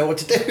and we didn't know what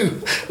to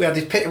do. We had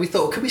this pit, we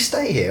thought, could we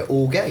stay here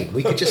all game?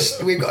 We've got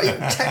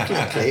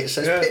technically it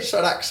says pitch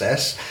side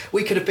access.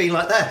 We could have been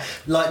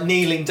like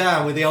kneeling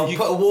down with the old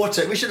put of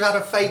water. We should have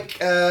had a fake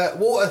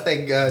water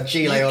thing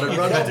gilet on and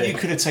run. You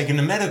could have taken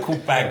the medical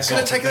bags off.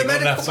 Could have taken the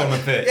medical bag on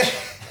the pitch. Yeah.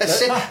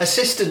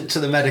 Assistant to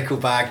the medical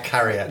bag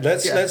carrier.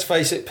 Let's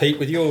face it, Pete.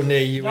 With your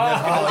knee, you were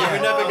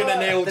never going to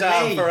kneel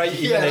down for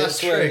 80 minutes. That's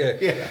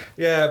true.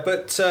 Yeah,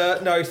 but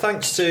no.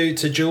 Thanks to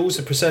Jules,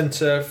 the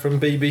presenter from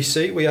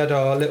BBC. We had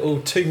our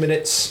little 2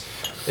 minutes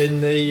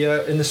in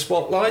the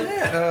spotlight.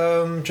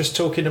 Just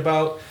talking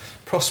about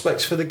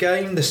prospects for the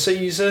game, the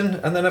season,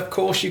 and then of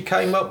course you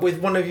came up with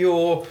one of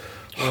your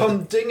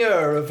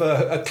humdinger of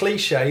a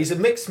cliches, a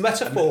mixed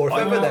metaphor, if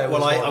ever there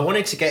was one. I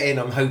wanted to get in,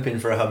 I'm hoping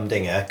for a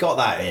humdinger, got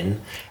that in,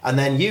 and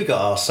then you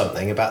got asked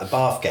something about the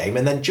Bath game,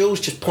 and then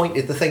Jules just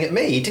pointed the thing at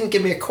me. He didn't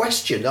give me a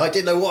question. I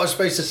didn't know what I was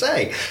supposed to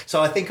say.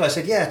 So I think I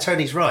said, yeah,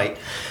 Tony's right.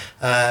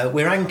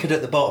 We're anchored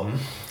at the bottom,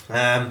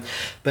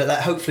 but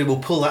hopefully we'll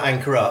pull that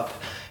anchor up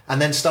and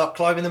then start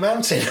climbing the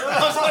mountain. I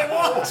was like,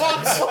 what?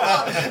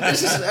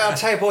 I'll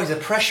tell you, boys, the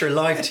pressure of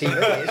live TV.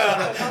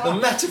 The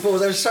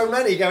metaphors, there's so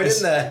many going in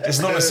there. It's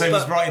not the same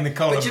as writing the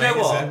column. But you know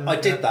what? I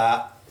did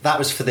that. That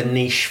was for the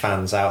niche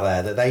fans out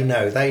there, that they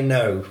know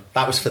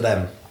that was for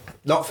them.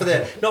 Not for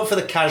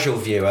the casual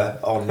viewer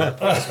on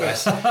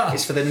Express.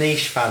 It's for the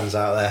niche fans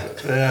out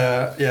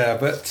there.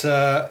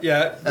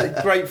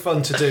 Great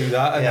fun to do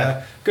that,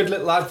 and good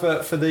little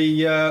advert for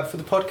the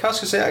podcast,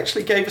 because they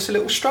actually gave us a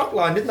little strap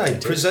line, didn't they?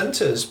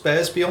 Presenters,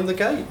 Bears Beyond the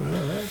Gate.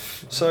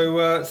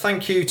 So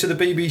thank you to the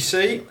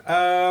BBC.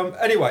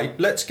 Anyway,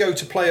 let's go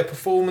to player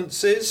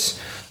performances.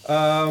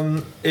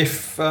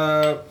 If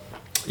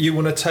you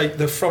want to take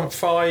the front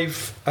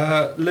five,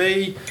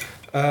 Lee.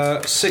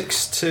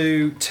 6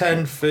 to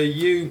 10 for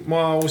you,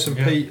 Miles, and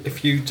Pete,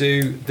 if you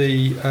do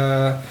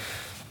the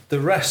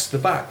rest, the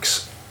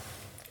backs.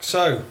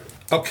 So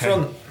up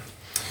front.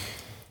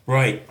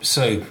 Right,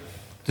 so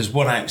there's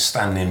one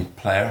outstanding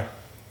player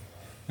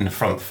in the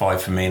front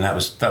five for me, and that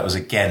was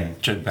again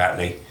Joe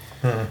Batley.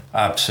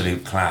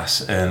 Absolute class.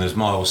 And as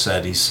Miles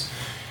said, he's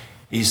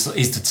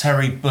the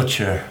Terry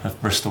Butcher of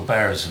Bristol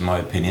Bears, in my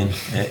opinion.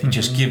 It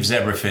just gives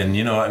everything,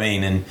 you know what I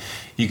mean? And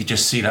you could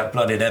just see that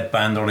blooded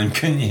headband on him,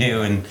 couldn't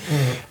you?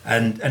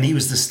 And he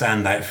was the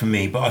standout for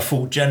me. But I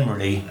thought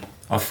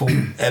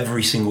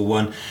every single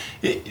one.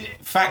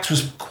 Fax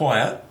was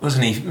quiet,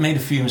 wasn't he? Made a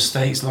few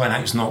mistakes.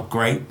 Line-out's not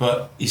great,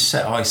 but he's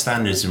set high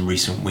standards in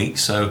recent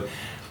weeks. So,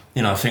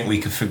 I think we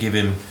could forgive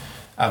him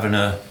having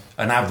an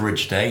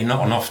average day,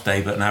 not an off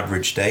day, but an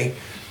average day.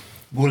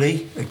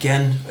 Woolley,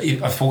 again,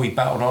 I thought he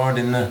battled hard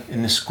in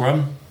the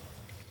scrum.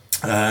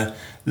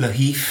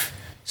 Laheath,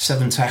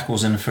 7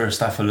 tackles in the first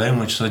half alone,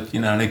 which they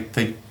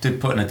did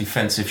put in a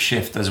defensive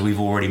shift, as we've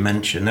already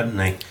mentioned, haven't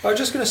they? I was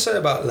just going to say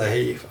about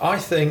Laheath, I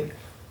think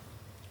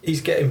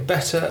he's getting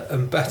better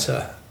and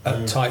better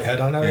at tight head.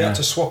 I know he had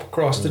to swap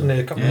across, didn't he,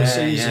 a couple of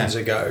seasons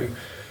ago.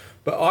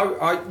 But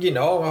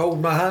I'll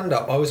hold my hand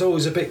up. I was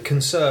always a bit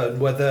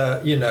concerned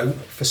whether,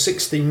 for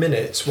 60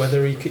 minutes,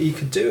 whether he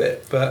could do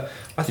it. But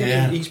I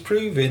think he's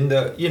proving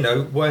that,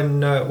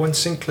 when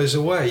Sinclair's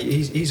away,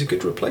 he's a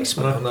good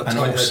replacement on that tight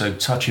head. And also,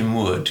 touching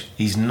wood,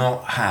 he's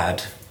not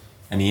had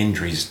any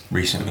injuries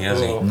recently,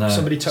 has he? No.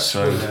 Somebody touched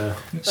wood.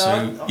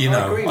 I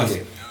agree with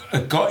you.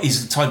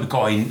 He's the type of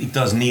guy, he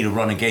does need a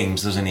run of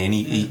games, doesn't he? And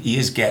he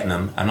is getting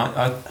them. And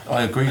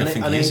I agree. I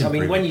think he is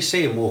improving. When you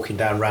see him walking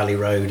down Rally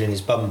Road in his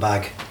bum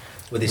bag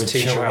with his 2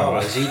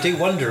 chihuahuas, you do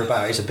wonder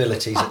about his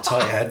abilities at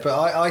tight head. But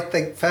I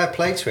think fair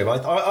play to him. I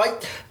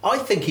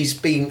think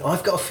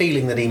I've got a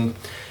feeling that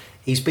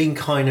he's been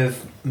kind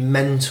of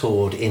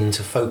mentored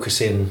into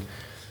focusing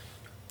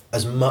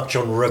as much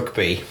on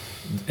rugby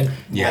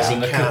Yeah. as he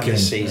And the can cooking,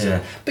 this season yeah.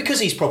 because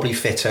he's probably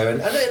fitter,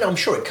 and I'm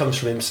sure it comes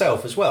from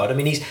himself as well. I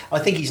mean, I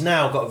think he's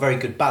now got a very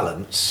good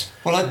balance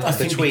Well, I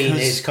think between because-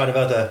 his kind of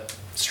other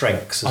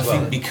strengths as I well.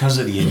 think because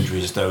of the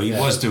injuries, though, he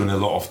was doing a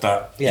lot of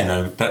that. Yeah. You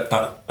know,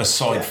 that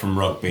aside Yeah. from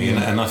rugby,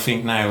 and I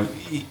think now,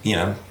 you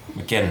know,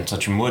 again,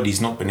 touching wood,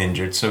 he's not been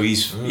injured, so he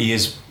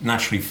is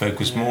naturally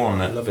focused more on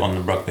love it.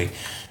 the rugby.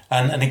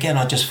 And again,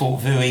 I just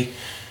thought Vui,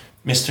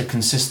 Mr.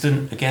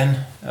 Consistent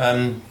again.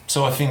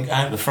 So I think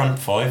out of the front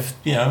five,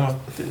 you know,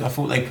 I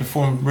thought they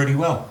performed really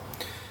well.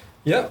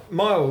 Yeah,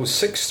 Miles,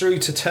 6 through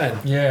to 10.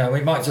 Yeah, we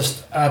might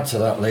just add to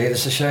that, Lee.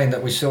 It's a shame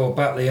that we saw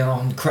Batley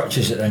on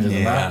crutches at the end of the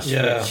Yeah. match,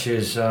 Yeah. which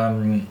is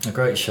a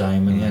great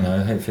shame, and you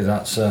know, hopefully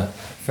that's a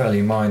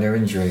fairly minor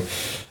injury.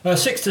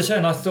 6 to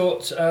 10, I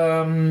thought.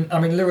 I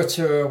mean,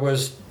 Littleton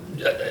was,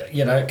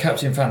 you know,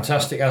 captain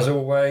fantastic as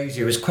always.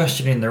 He was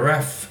questioning the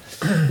ref,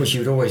 which he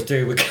would always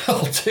do with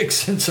Carl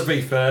Dixon. To be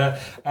fair,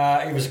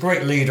 he was a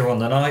great leader on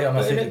the night, and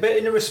I think. But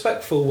in a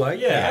respectful way.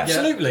 Yeah,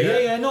 absolutely.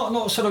 Yeah.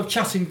 Not sort of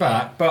chatting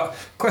back, but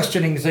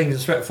questioning things in a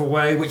respectful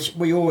way, which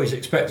we always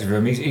expected of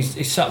him.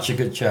 He's such a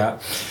good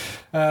chap.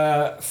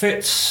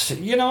 Fitz,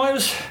 you know,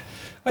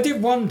 I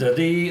did wonder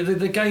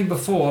the game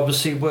before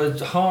obviously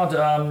was hard.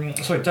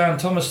 Dan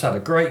Thomas had a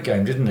great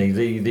game, didn't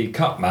he? The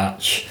cup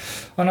match,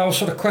 and I was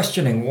sort of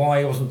questioning why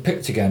he wasn't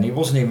picked again. He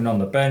wasn't even on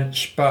the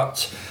bench,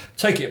 but.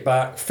 Take it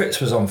back, Fitz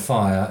was on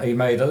fire. He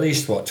made at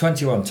least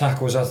 21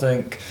 tackles, I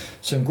think.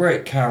 Some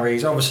great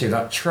carries. Obviously,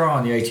 that try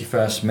in the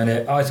 81st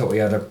minute. I thought he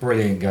had a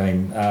brilliant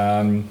game.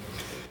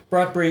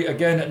 Bradbury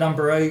again at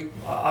number 8.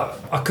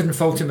 I couldn't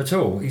fault him at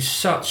all.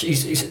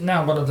 He's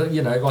now one of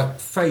the my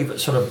favourite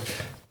sort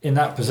of in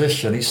that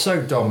position. He's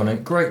so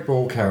dominant, great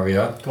ball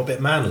carrier. Got a bit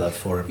of man love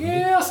for him.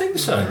 Yeah, I think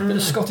so. A bit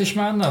of Scottish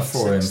man love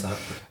for him. Sense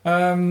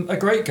that. A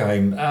great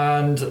game,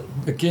 and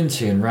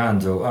McGinty and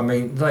Randall, I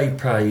mean, they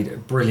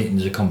played brilliant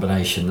as a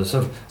combination. The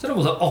sort of, I don't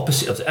know what the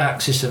opposite of the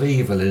axis of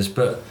evil is,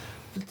 but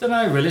I don't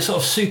know really, sort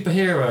of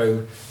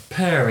superhero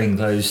pairing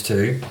those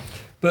two.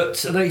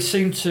 But they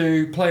seem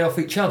to play off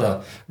each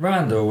other.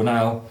 Randall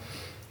now,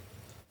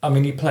 I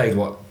mean, he played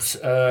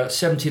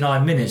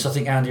 79 minutes. I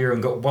think Andy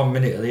Irwin got 1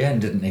 minute at the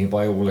end, didn't he?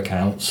 By all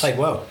accounts. Played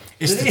well.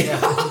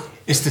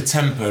 It's the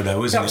tempo,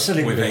 though, isn't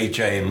Absolutely. it? With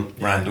AJ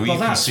and Randall, Well, you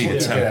can that's see the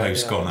what-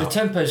 tempo's gone The up.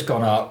 tempo's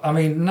gone up. I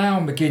mean, now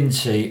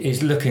McGinty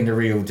is looking the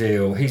real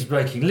deal. He's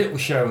making little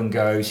show and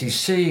goes. He's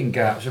seeing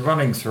gaps,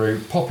 running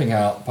through, popping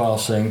out,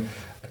 passing.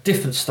 A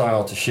different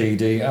style to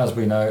Sheedy, as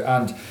we know,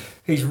 and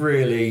he's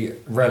really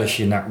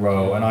relishing that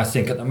role. And I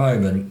think at the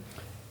moment,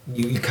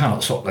 you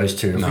cannot swap those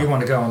two. If No. you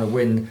want to go on and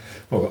win,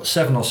 we've got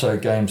 7 or so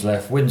games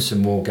left, win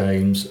some more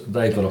games,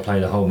 they've got to play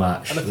the whole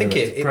match. And I think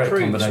It's a it great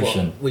proves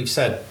combination. what we've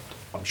said,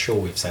 I'm sure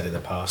we've said in the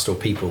past, or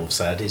people have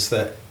said, is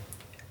that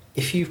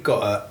if you've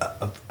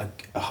got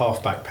a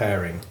half-back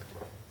pairing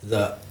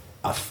that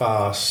are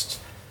fast,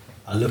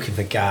 are looking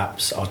for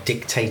gaps, are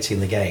dictating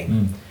the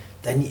game,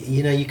 then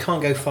you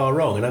can't go far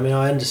wrong. And I mean,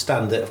 I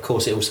understand that, of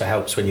course, it also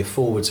helps when your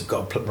forwards have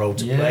got a role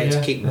to play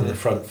to keep them on the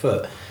front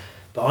foot.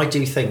 But I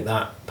do think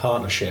that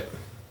partnership,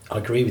 I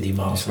agree with you,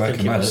 Miles. It's I think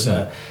working well, isn't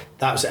it?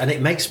 that was, and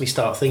it makes me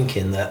start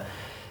thinking that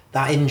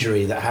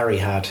injury that Harry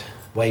had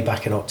way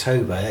back in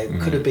October, it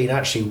could have been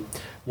actually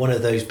one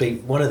of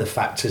the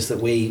factors that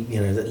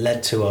that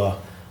led to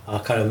our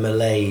kind of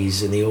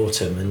malaise in the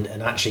autumn,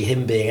 and actually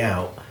him being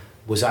out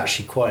was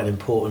actually quite an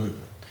important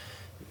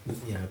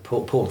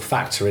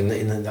factor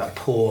in that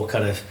poor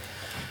kind of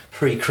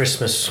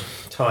pre-Christmas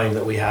time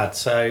that we had.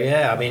 So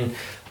yeah, I mean,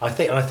 I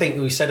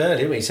think we said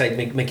earlier, we said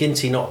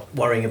McGinty not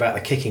worrying about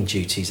the kicking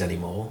duties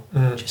anymore,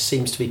 just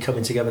seems to be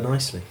coming together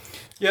nicely.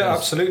 Yeah,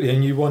 absolutely.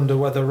 And you wonder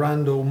whether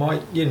Randall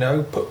might,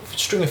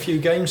 string a few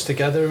games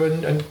together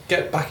and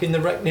get back in the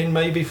reckoning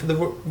maybe for the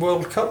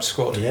World Cup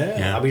squad.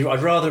 Yeah. I mean,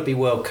 I'd rather it be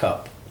World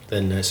Cup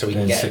than so we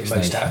can Than get Six the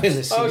most out of this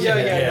season. Oh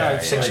yeah, no,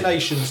 Six yeah.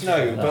 Nations,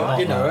 no,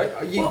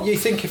 but you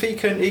think if he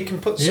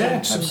can put some good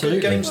absolutely.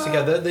 games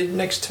together, the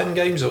next 10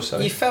 games or so.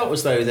 You felt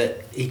as though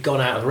that he'd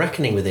gone out of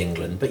reckoning with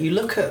England, but you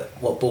look at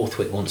what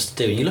Borthwick wants to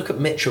do, and you look at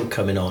Mitchell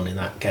coming on in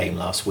that game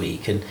last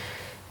week, and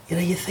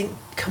you think,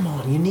 come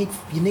on, you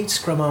need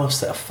scrum halves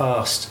that are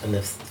fast and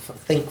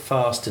think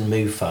fast and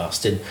move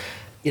fast, and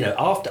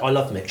after I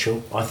love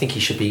Mitchell, I think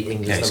he should be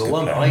England's number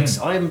one.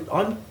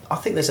 I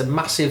think there's a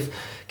massive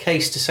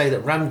case to say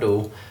that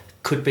Randall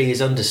could be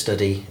his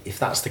understudy if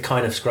that's the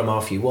kind of scrum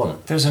half you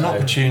want. There's an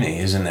opportunity,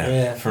 isn't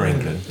there, for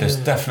England? There's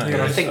definitely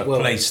a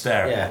place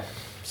there. Yeah.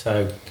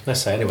 So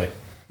let's say anyway.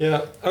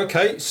 Yeah.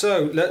 Okay.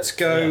 So let's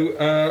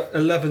go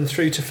 11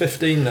 through to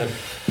 15 then.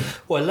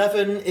 Well,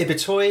 11,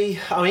 Ibitoy.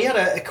 I mean, he had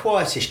a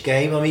quietish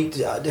game. I mean,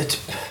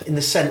 in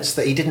the sense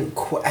that he didn't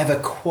ever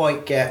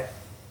quite get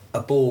a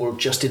ball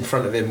just in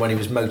front of him when he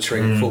was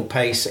motoring full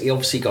pace. He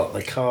obviously got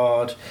the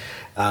card.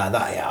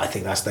 I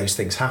think those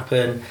things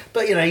happen.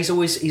 But he's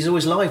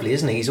always lively,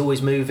 isn't he? He's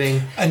always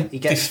moving, and he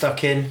gets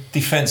stuck in.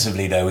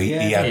 Defensively, though, he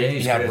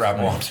had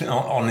Ramon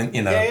on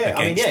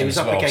against he was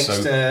up well,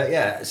 against.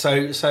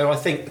 So I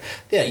think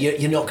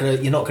you're not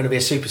gonna be a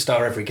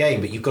superstar every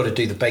game, but you've got to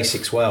do the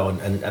basics well,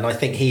 and I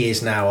think he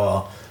is now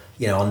our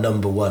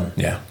number one.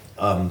 Yeah.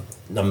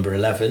 Number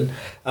 11.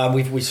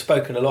 We've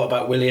spoken a lot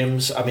about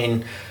Williams. I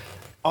mean,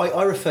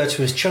 I refer to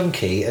him as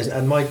chunky,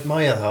 and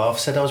my other half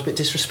said I was a bit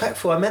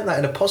disrespectful. I meant that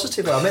in a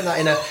positive way. I meant that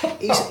in a.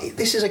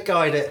 This is a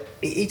guy that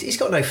he's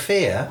got no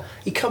fear.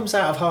 He comes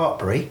out of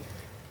Hartbury.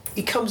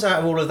 He comes out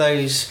of all of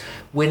those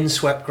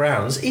windswept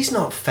grounds. He's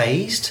not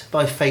fazed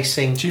by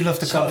facing. Do you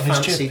love the cut of his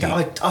jib?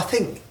 I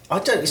think. I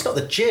don't. It's not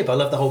the jib. I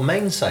love the whole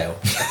mainsail.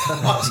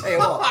 I'll tell you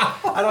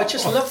what. And I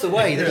just love the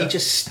way that he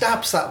just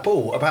stabs that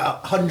ball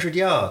about 100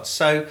 yards.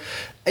 So,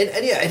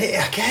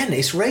 again,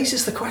 it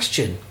raises the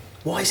question: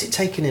 why is it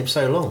taking him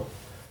so long?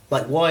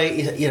 Like,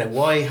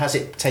 why has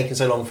it taken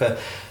so long for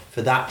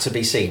that to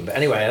be seen? But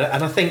anyway,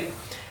 and I think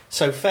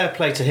so. Fair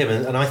play to him,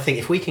 and I think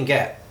if we can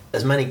get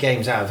as many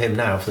games out of him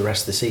now for the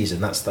rest of the season,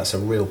 that's a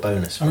real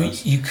bonus for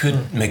us. You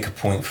could make a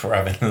point for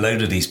having a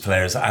load of these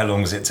players. How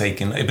long has it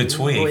taken?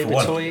 Ibitoye, for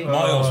one.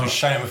 Miles was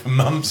shouting for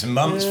months and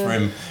months for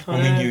him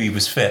when we knew he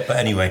was fit. But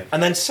anyway.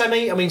 And then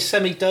Semi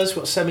does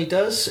what Semi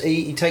does.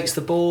 He takes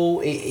the ball.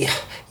 He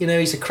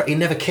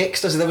never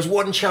kicks, does he? There was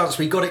one chance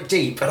where he got it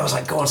deep, and I was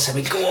like, "Go on,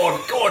 Semi, go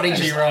on!" He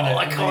just,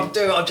 I can't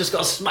do it. I've just got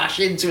to smash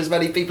into as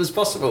many people as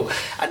possible.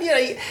 And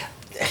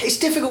it's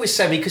difficult with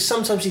Semi because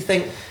sometimes you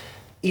think.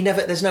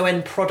 There's no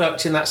end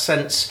product in that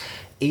sense.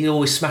 He's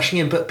always smashing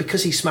in, but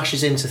because he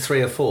smashes into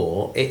 3 or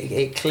 4,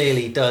 it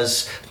clearly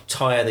does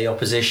tire the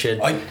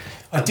opposition. I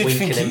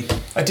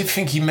did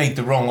think he made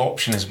the wrong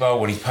option as well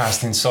when he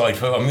passed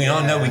inside.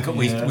 I know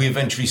we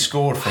eventually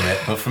scored from it,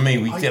 but for me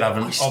we did have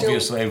an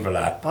obvious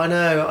overlap. I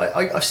know.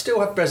 I still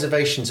have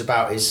reservations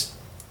about his,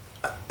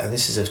 and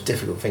this is a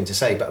difficult thing to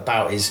say, but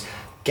about his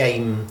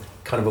game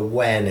kind of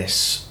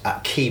awareness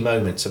at key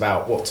moments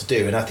about what to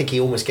do, and I think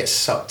he almost gets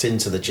sucked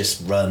into the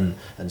just run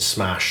and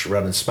smash,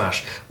 when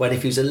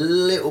if he was a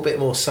little bit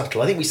more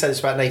subtle. I think we said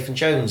this about Nathan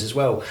Jones as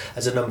well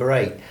as a number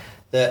 8,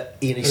 that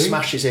he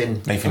smashes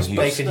in Nathan Hughes.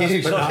 Nathan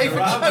Jones.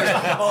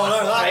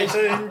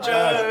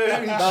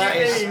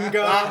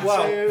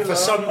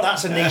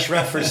 That's a niche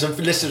reference, and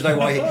listeners know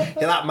why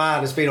that man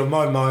has been on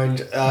my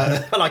mind,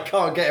 and I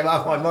can't get him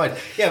out of my mind.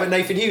 Yeah, but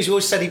Nathan Hughes, we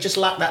always said he just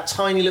lacked that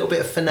tiny little bit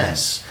of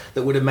finesse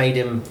that would have made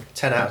him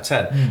 10 out of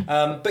 10.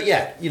 But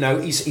yeah,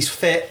 he's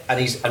fit, and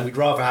we'd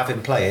rather have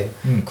him playing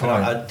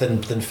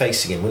than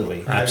facing him, wouldn't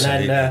we?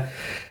 Absolutely.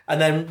 And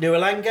then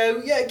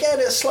Nualango, again,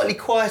 a slightly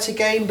quieter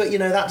game, but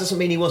that doesn't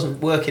mean he wasn't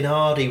working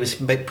hard. He was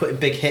putting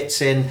big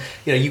hits in.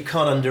 You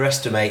can't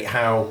underestimate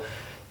how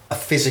a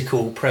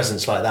physical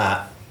presence like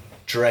that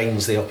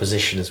drains the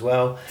opposition as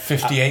well.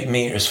 58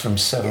 metres from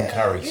 7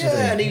 carries.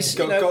 Yeah, and he's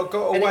got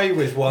away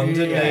with one,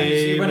 didn't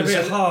he? He went a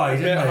bit high,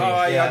 didn't he?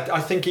 Yeah.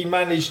 I think he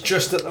managed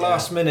just at the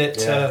last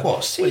minute.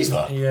 What,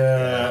 Caesar?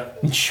 Yeah.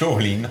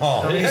 Surely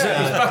not. He's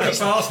back at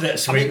Bath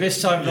next week. This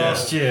time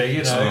last year,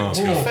 To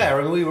be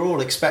fair, we were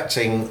all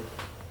expecting.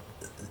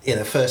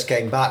 First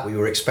game back, we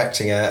were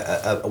expecting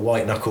a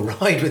white knuckle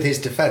ride with his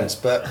defence,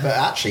 but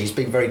actually he's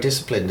been very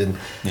disciplined.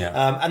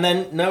 And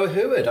then Noah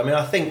Heward.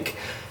 I think.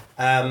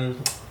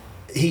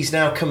 He's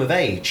now come of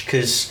age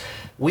because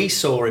me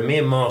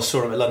and Miles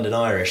saw him at London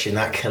Irish in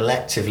that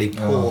collectively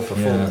poor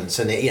performance,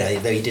 and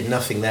he did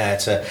nothing there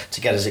to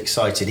get us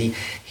excited.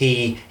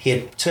 He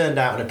had turned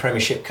out in a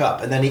Premiership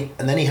Cup, and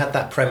then he had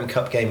that Prem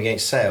Cup game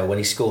against Sale when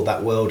he scored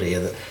that worldie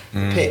at the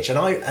pitch, and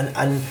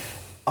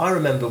I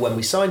remember when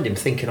we signed him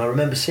thinking, I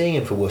remember seeing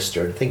him for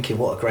Worcester and thinking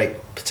what a great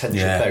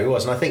potential player he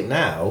was, and I think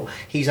now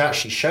he's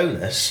actually shown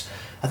us.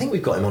 I think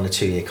we've got him on a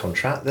 2-year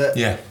contract.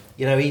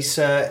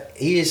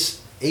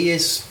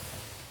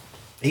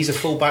 He's a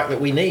fullback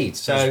that we need.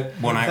 So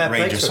one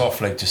outrageous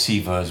offload to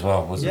Siva as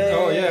well, wasn't it?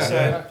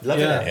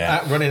 Loving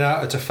it. Running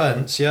out of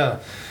defence.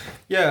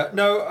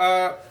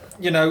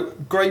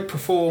 Great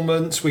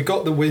performance. We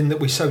got the win that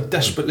we so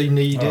desperately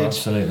needed. Oh,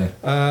 absolutely.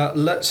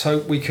 Let's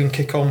hope we can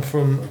kick on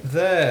from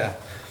there.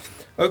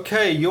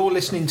 Okay, you're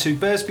listening to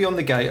Bears Beyond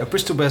the Gate, a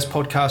Bristol Bears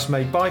podcast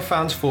made by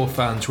fans for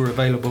fans. We're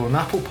available on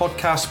Apple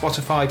Podcasts,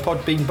 Spotify,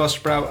 Podbean,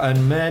 Buzzsprout,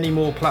 and many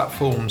more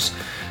platforms.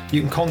 You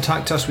can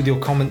contact us with your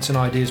comments and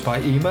ideas by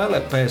email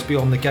at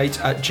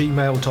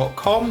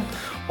bearsbeyondthegate@gmail.com.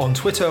 On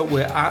Twitter,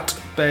 we're at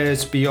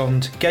Bears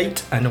Beyond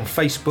Gate, and on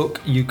Facebook,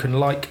 you can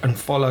like and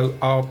follow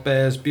our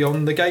Bears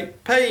Beyond the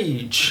Gate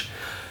page.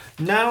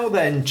 Now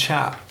then,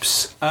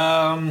 chaps,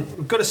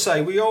 I've got to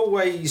say, we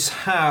always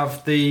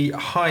have the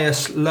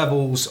highest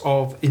levels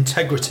of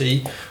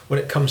integrity when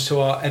it comes to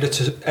our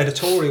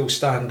editorial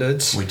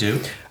standards. We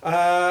do.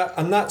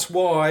 And that's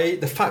why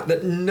the fact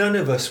that none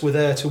of us were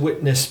there to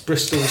witness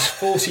Bristol's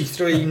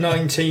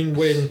 43-19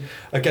 win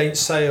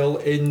against Sale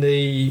in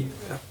the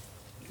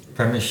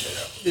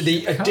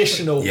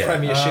additional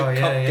Premiership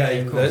Cup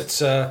game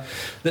that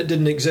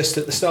didn't exist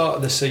at the start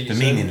of the season.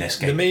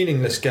 The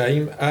meaningless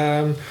game.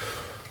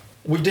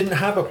 we didn't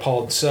have a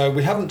pod, so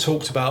we haven't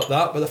talked about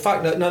that. But the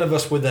fact that none of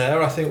us were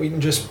there, I think we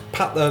can just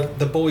pat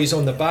the boys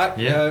on the back.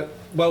 Yeah.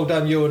 Well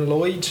done, Ewan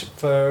Lloyd,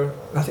 for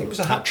I think it was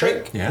a hat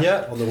trick.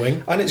 Yeah. On the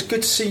wing. And it's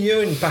good to see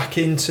Ewan back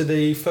into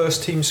the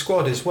first team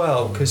squad as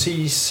well, because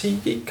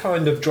he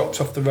kind of dropped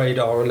off the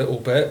radar a little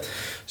bit.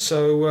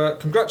 So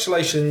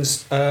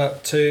congratulations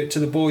to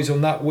the boys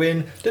on that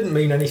win. Didn't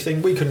mean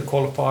anything. We couldn't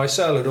qualify.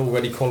 Sale had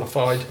already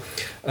qualified.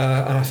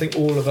 And I think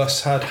all of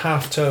us had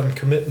half-term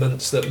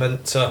commitments that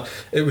meant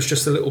it was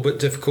just a little bit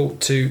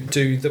difficult to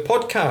do the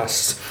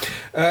podcast.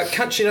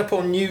 Catching up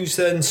on news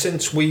then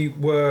since we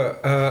were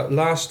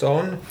last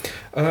on,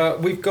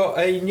 we've got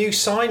a new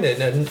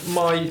signing, and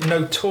my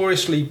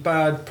notoriously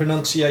bad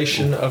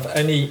pronunciation of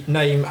any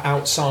name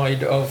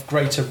outside of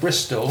Greater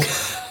Bristol,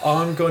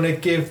 I'm going to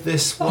give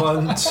this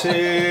one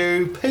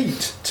to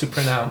Pete to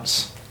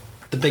pronounce.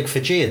 The big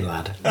Fijian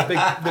lad.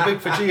 The big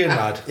Fijian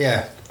lad.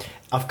 Yeah.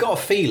 I've got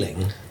a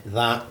feeling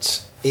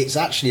that it's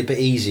actually a bit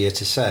easier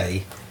to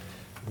say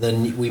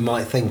than we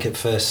might think at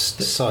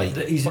first sight.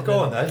 Well, go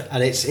on then.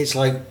 And it's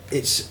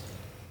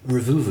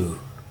Revuvu.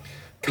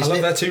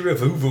 Kalaveti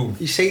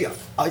Revuvu. You see,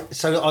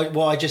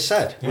 what I just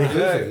said.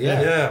 Revuvu,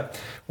 yeah.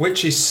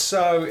 Which is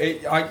so.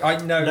 I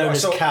know. Known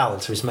as Cal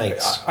to his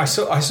mates. I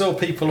saw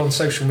people on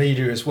social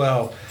media as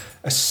well.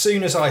 As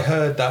soon as I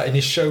heard that in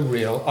his show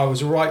reel, I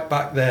was right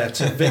back there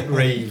to Vic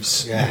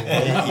Reeves.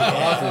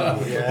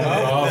 Bravo.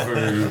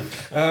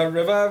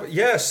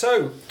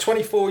 So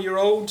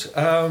 24-year-old,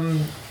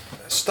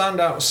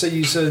 standout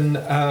season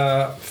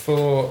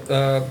for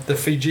the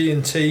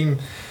Fijian team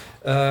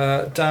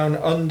down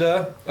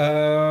under.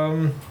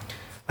 And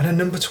a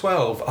number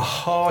 12, a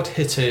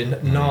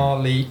hard-hitting,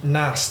 gnarly,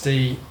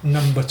 nasty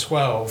number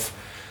 12.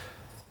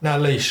 Now,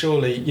 Lee,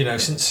 surely,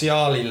 since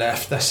Ciali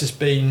left, this has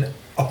been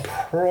a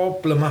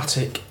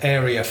problematic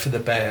area for the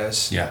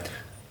Bears. Yeah.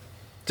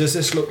 Does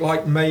this look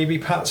like maybe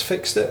Pat's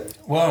fixed it?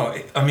 Well,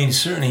 I mean,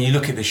 certainly you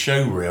look at the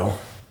show reel,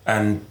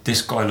 and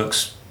this guy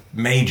looks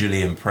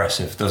majorly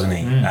impressive, doesn't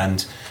he?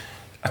 And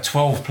a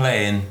 12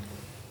 playing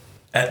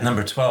at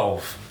number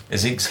 12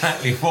 is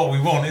exactly what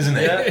we want, isn't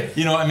it? Yeah.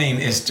 You know what I mean?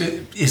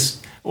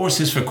 It's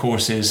horses for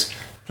courses,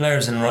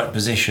 players in the right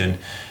position,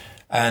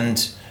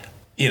 and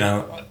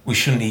we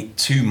shouldn't eat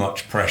too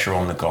much pressure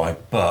on the guy,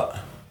 but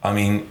I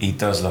mean, he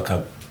does look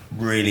a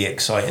really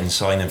exciting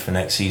signing for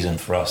next season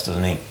for us,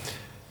 doesn't he?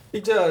 He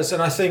does,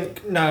 and I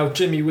think now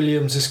Jimmy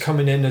Williams is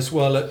coming in as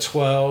well at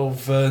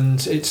 12,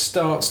 and it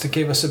starts to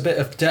give us a bit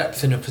of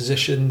depth in a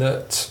position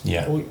that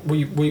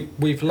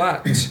we've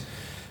lacked.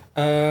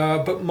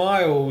 But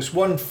Miles,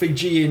 one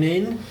Fijian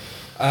in,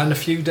 and a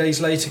few days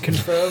later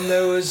confirmed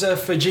there was a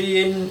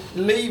Fijian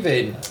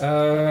leaving.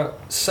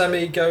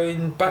 Semi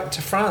going back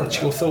to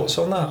France. Your thoughts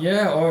on that?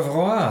 Yeah, au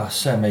revoir,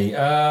 Semi.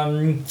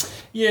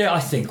 I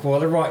think,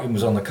 the writing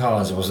was on the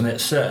cards, wasn't it?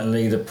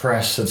 Certainly the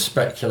press had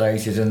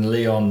speculated and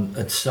Leon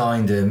had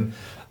signed him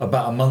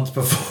about a month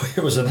before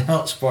it was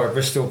announced by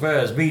Bristol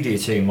Bears media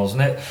team,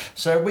 wasn't it?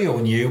 So we all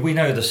knew. We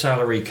know the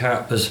salary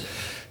cap has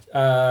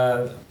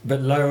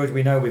been lowered.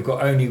 We know we've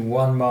got only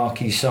one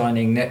marquee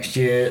signing next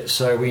year,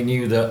 so we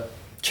knew that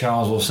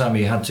Charles or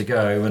Sammy had to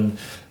go, and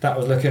that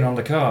was looking on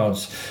the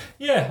cards.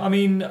 Yeah, I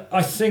mean,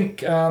 I think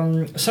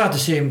sad to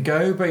see him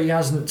go, but he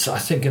hasn't, I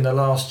think, in the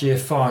last year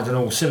fired on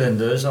all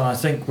cylinders. And I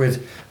think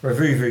with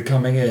Revuvu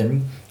coming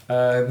in,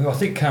 who I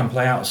think can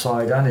play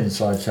outside and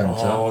inside centre.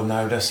 Oh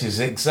no, this is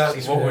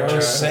exactly what we're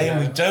just saying.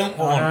 We don't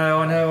want.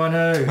 I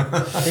know.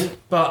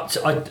 But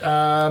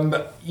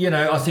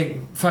I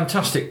think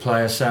fantastic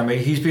player, Sammy.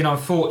 He's been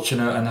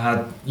unfortunate and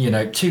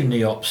had 2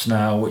 knee ops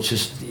now, which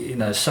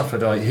has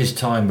suffered his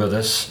time with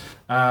us.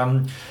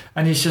 And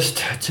he's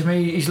just, to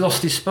me, he's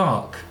lost his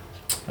spark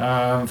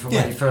from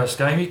when he first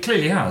came. He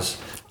clearly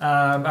has.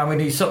 And we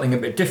need something a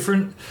bit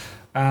different.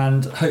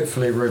 And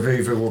hopefully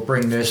Revuvu will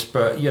bring this.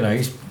 But,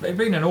 he's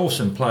been an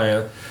awesome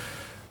player.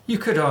 You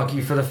could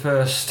argue for the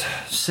first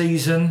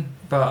season,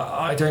 but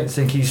I don't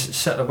think he's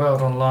set the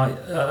world on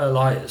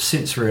light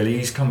since, really.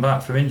 He's come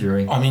back from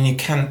injury. I mean, you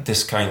can't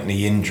discount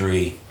the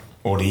injury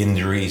or the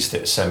injuries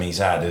that Semi's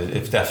had.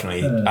 It's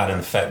definitely had an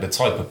effect. The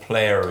type of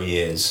player he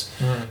is,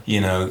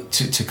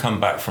 to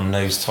come back from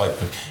those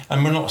type of...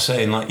 And we're not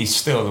saying he's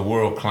still the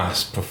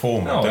world-class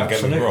performer, don't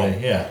get me wrong.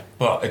 Yeah.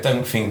 But I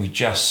don't think we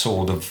just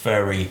saw the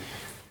very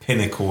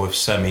pinnacle of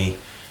Semi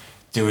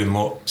doing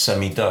what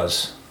Semi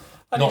does.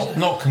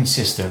 Not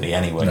consistently,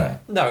 anyway.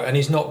 No, and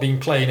he's not been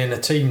playing in a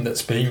team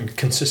that's been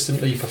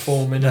consistently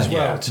performing as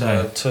well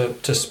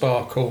to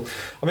sparkle.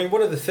 I mean,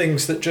 one of the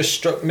things that just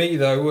struck me,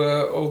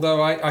 though,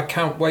 although I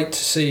can't wait to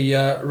see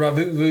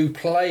Revuvu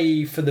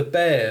play for the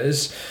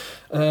Bears,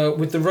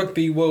 with the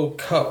Rugby World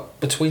Cup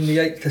between the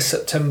 8th of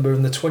September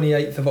and the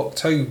 28th of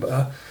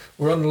October,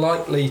 we're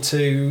unlikely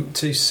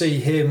to see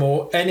him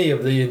or any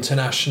of the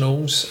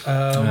internationals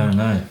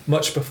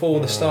much before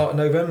the start of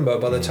November,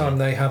 by the time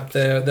they have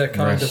their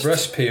kind of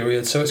rest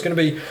period. So it's going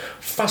to be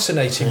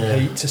fascinating,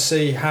 Pete, to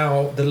see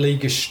how the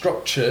league is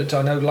structured.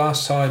 I know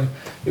last time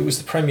it was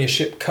the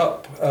Premiership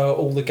Cup,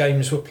 all the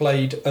games were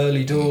played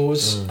early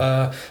doors,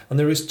 and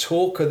there is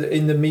talk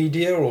in the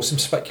media, or some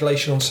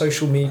speculation on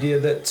social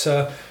media,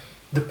 that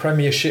the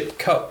Premiership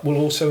Cup will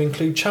also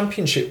include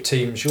Championship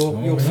teams.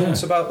 Your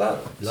thoughts about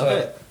that? Love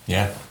it.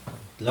 Yeah,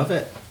 love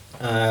it.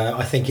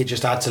 I think it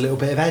just adds a little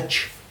bit of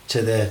edge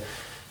to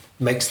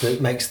makes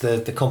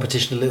the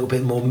competition a little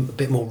bit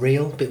more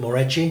real, a bit more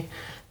edgy.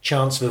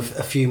 Chance of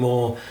a few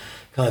more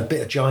kind of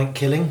bit of giant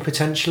killing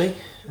potentially.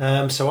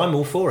 So I'm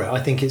all for it.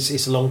 I think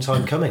it's a long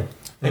time coming.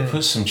 They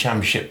put some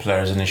Championship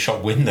players in the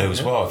shop window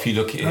as well. If you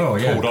look at it,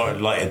 pulled out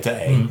light of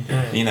day,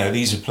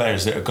 these are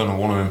players that are going to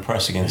want to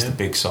impress against the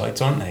big sides,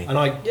 aren't they? And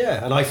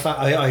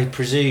I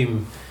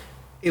presume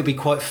it'll be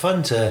quite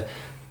fun to,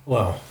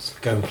 go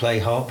and play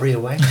Hartbury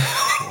away.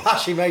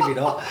 Actually, maybe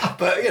not.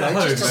 But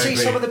just to see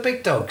some of the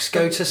big dogs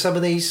go to some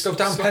of these. So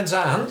down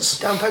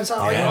Penzance. I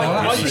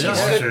think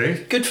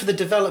it's good for the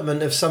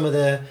development of some of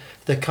the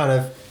kind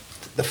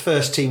of the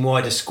first team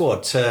wider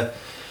squad to.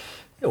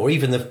 Or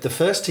even the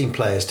first team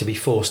players to be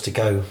forced to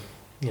go,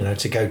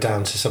 to go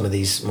down to some of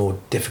these more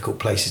difficult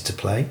places to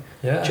play.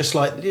 Yeah. Just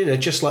like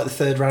the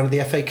third round of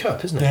the FA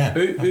Cup, isn't it?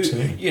 Yeah,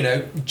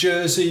 absolutely.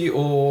 Jersey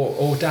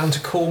or down to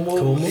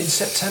Cornwall in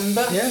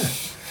September. Yeah.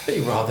 Be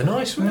rather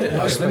nice, wouldn't it?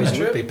 I suppose it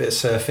would be a bit of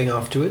surfing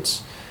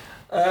afterwards.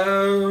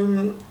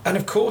 And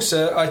of course,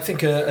 I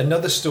think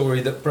another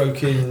story that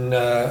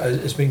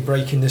has been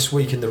breaking this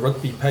week in the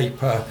rugby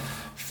paper,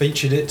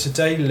 featured it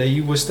today,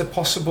 Lee, was the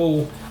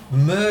possible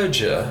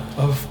merger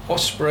of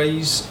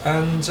Ospreys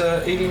and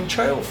Ealing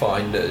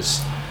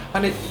Trailfinders.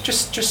 And it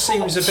just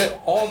seems a bit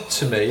odd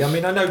to me. I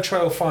mean, I know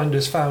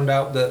Trailfinders found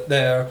out that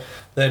they're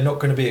not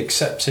going to be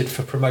accepted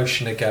for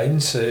promotion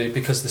again, so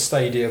because the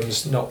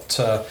stadium's not,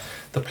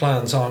 the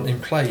plans aren't in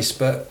place.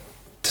 But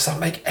does that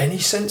make any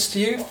sense to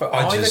you for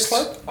either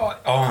club?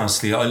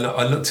 Honestly,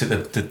 I looked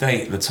at the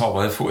date at the top.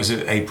 I thought it was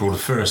April the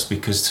 1st,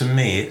 because to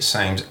me it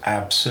sounds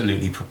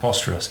absolutely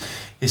preposterous.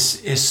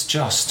 It's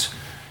just,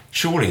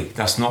 surely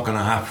that's not going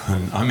to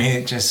happen. I mean,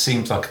 it just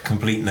seems like a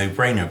complete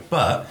no-brainer.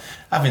 But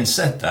having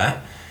said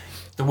that,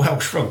 the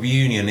Welsh Rugby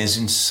Union is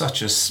in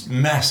such a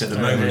mess at the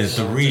moment.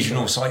 The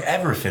regional side,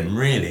 everything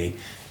really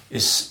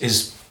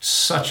is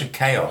such a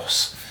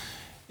chaos,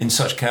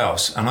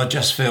 and I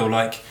just feel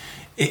like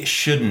it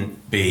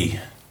shouldn't be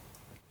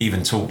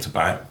even talked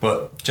about.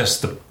 But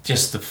just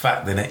the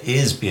fact that it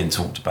is being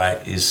talked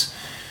about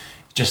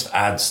just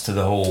adds to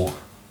the whole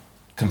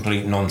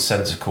complete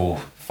nonsensical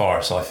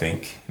farce, I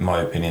think, in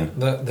my opinion.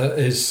 That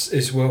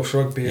is Welsh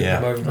rugby at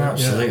the moment.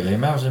 Absolutely.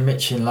 Imagine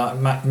mixing like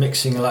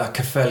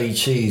a Cafelli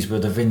cheese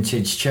with a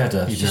vintage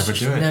cheddar. You'd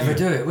never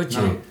do it, would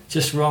you? No.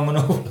 Just wrong on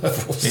all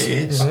levels. It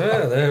is.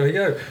 Yeah, there we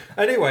go.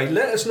 Anyway,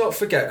 let us not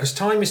forget, because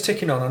time is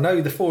ticking on. I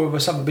know the four of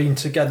us haven't been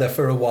together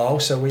for a while,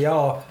 so we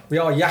are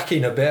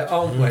yakking a bit,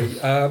 aren't we?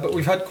 But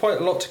we've had quite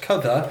a lot to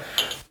cover.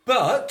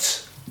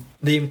 But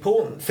the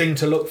important thing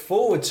to look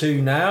forward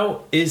to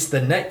now is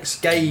the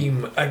next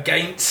game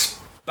against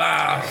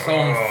Bath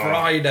on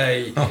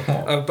Friday.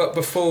 But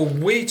before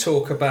we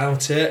talk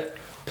about it,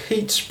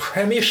 Pete's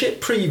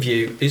Premiership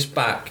preview is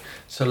back.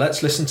 So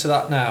let's listen to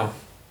that now.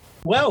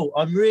 Well,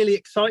 I'm really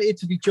excited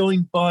to be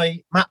joined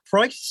by Matt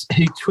Price,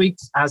 who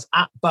tweets as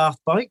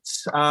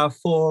 @BathBites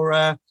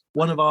for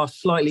one of our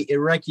slightly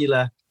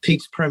irregular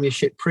Pete's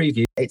Premiership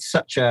preview. It's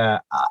such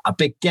a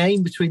big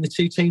game between the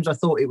two teams. I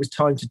thought it was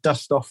time to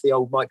dust off the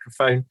old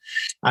microphone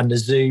and the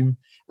Zoom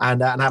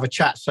and have a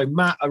chat. So,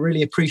 Matt, I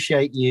really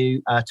appreciate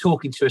you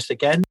talking to us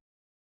again.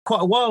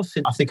 Quite a while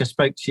since I think I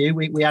spoke to you.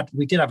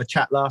 We did have a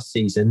chat last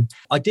season.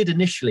 I did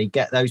initially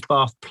get those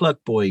Bath Plug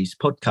boys,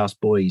 podcast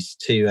boys,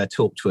 to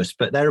talk to us,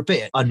 but they're a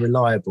bit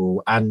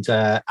unreliable and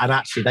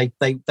actually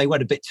they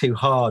went a bit too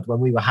hard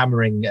when we were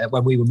hammering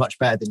when we were much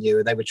better than you,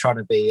 and they were trying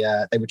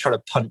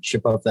to punch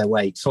above their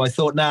weight. So I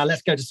thought,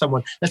 let's go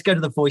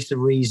to the voice of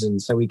reason,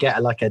 so we get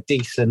a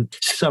decent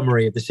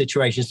summary of the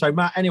situation. So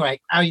Matt, anyway,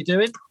 how are you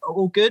doing?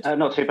 All good?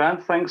 Not too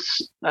bad,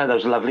 thanks. That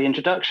was a lovely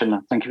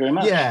introduction. Thank you very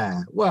much.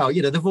 Yeah, well,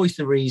 the voice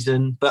of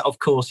reason, but of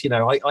course,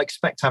 I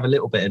expect to have a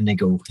little bit of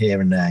niggle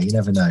here and there. You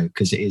never know,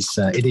 because it is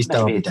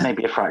Derby Day.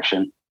 Maybe a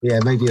fraction. Yeah,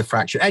 maybe a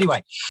fraction.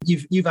 Anyway,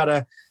 you've had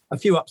a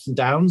few ups and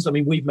downs. I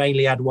mean, we've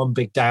mainly had one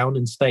big down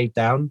and stayed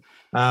down,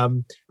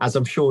 as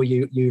I'm sure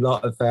you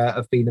lot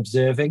have been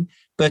observing.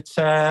 But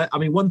I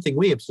mean, one thing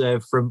we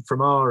observed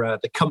from our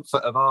the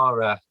comfort of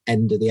our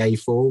end of the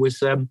A4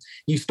 was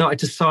you started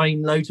to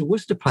sign loads of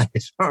Worcester players,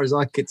 as far as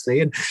I could see,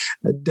 and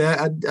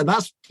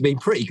that's been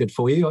pretty good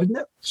for you, hasn't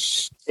it?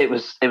 It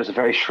was a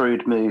very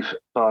shrewd move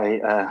by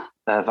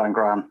Van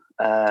Graan.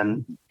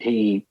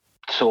 He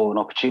saw an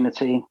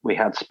opportunity. We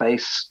had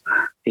space.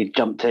 He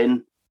jumped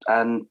in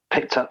and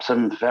picked up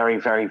some very,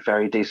 very,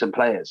 very decent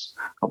players.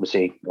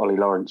 Obviously, Ollie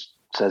Lawrence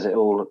says it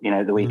all.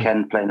 The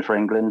weekend playing for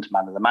England,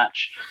 man of the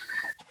match.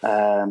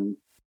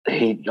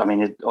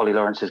 Ollie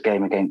Lawrence's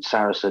game against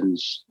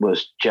Saracens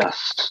was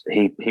just,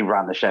 he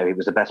ran the show. He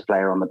was the best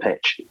player on the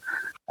pitch.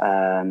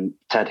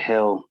 Ted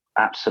Hill,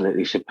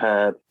 absolutely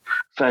superb.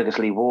 Fergus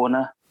Lee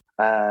Warner,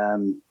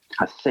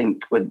 I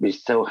think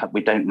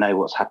we don't know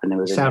what's happening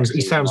with him.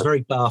 He sounds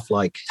very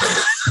Bath-like.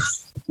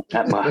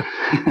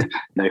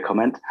 No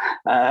comment.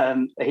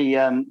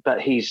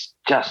 But he's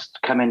just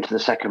come into the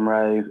second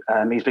row.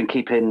 He's been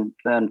keeping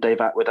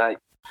Dave Atwood out.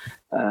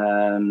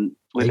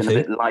 We've been a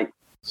bit light.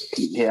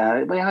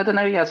 Yeah, I don't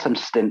know. He had some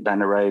stint down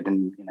the road,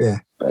 and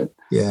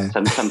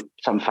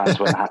some fans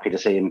weren't happy to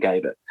see him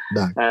go.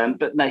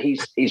 But no,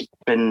 he's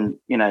been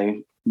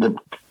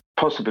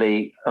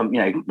possibly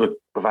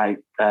without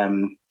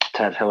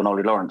Ted Hill and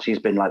Ollie Lawrence, he's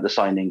been like the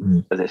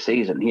signing of this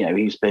season.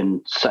 He's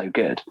been so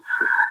good.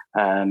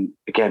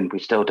 Again, we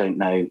still don't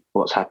know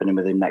what's happening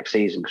with him next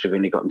season because we've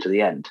only gotten to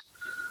the end.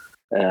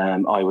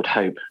 I would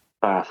hope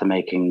Bath are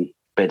making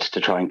bids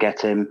to try and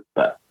get him,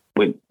 but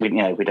we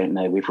don't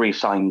know. We've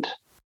re-signed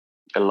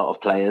a lot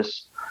of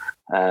players,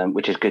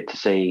 which is good to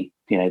see.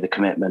 The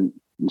commitment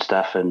and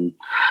stuff, and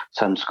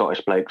some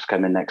Scottish blokes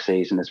come in next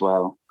season as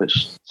well,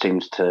 which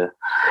seems to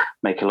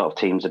make a lot of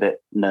teams a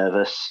bit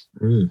nervous.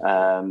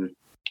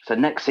 So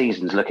next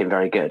season's looking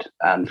very good,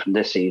 and from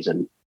this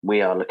season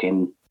we look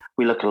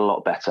a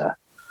lot better.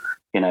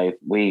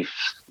 We've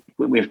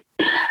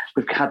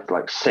had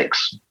like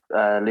 6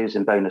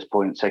 losing bonus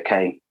points.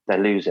 Okay, they're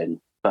losing,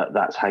 but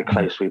that's how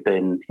close we've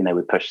been.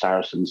 We pushed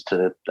Saracens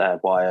to the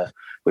wire.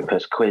 We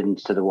pushed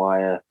Quins to the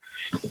wire.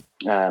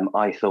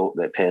 I thought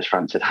that Piers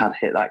Francis had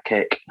hit that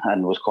kick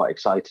and was quite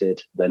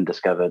excited, then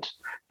discovered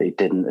that he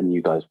didn't, and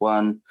you guys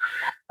won.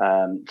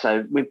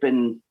 So we've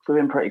been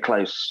pretty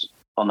close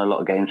on a lot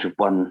of games.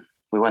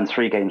 We won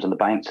 3 games on the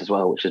bounce as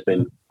well, which has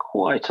been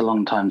quite a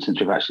long time since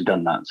we've actually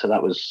done that. So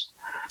that was.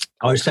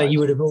 I would say you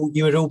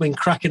would all been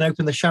cracking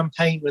open the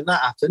champagne when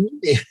that happened.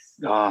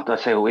 I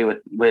say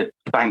we're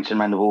bouncing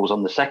around the walls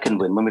on the second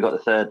win. When we got the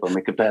third one,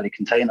 we could barely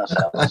contain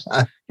ourselves.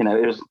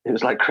 It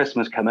was like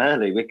Christmas come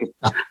early.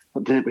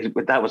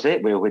 That was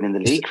it. We were winning the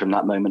league from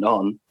that moment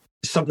on.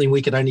 Something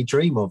we could only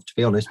dream of, to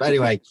be honest. But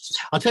anyway,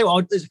 I'll tell you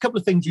what, there's a couple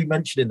of things you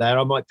mentioned in there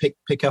I might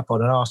pick up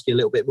on and ask you a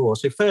little bit more.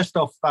 So first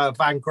off,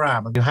 Van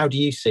Graham, how do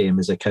you see him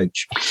as a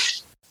coach?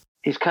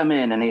 He's come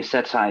in and he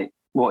set out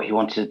what he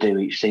wanted to do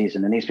each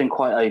season, and he's been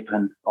quite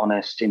open,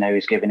 honest.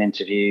 He's given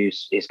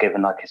interviews, he's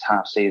given like his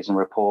half-season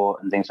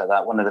report and things like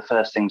that. One of the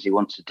first things he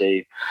wanted to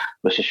do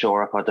was to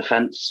shore up our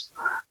defence.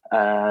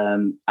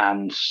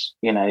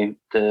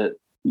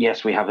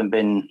 Yes, we haven't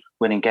been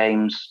winning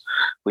games.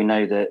 We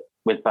know that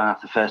with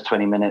Bath, the first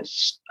 20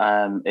 minutes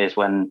is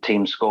when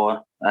teams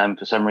score.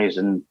 For some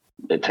reason,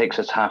 it takes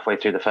us halfway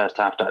through the first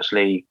half to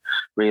actually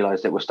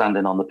realise that we're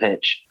standing on the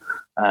pitch.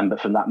 But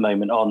from that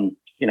moment on,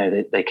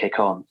 they kick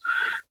on.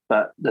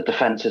 But the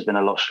defence has been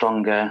a lot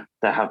stronger.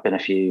 There have been a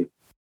few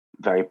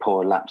very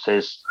poor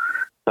lapses.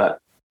 But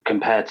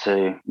compared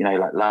to,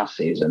 like last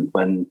season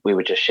when we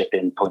were just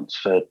shipping points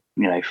for,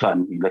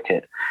 fun, you look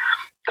at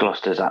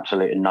Gloucester's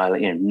absolute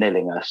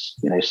nilling us,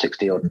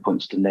 60-odd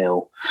points to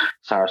nil.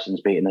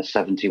 Saracens beating us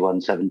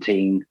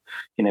 71-17.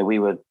 We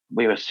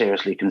were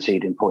seriously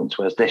conceding points,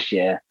 whereas this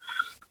year,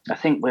 I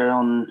think we're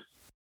on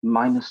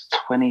minus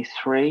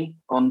 23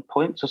 on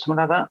points or something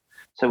like that.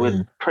 So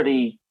we're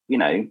pretty...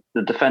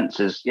 the defence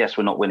is, yes,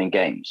 we're not winning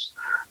games,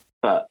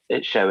 but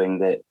it's showing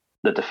that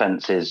the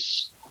defence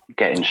is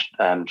getting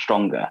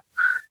stronger.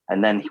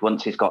 And then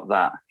once he's got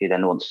that, he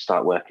then wants to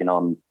start working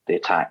on the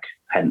attack,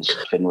 hence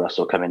Finn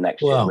Russell coming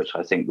next year, which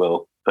I think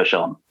will push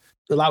on.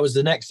 Well, that was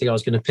the next thing I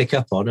was going to pick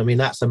up on. I mean,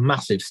 that's a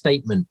massive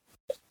statement,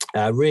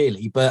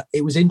 really. But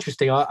it was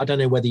interesting. I don't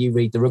know whether you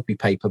read the rugby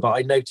paper, but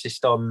I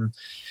noticed on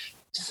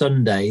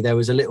Sunday there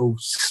was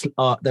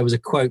a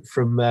quote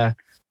from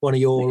one of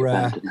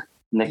your...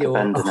 Nick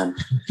Abendinen.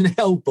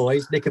 Old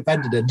boys, Nick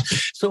Abendinen.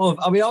 Sort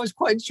of, I mean, I was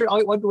quite interested.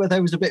 I wonder whether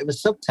there was a bit of a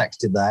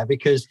subtext in there,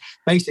 because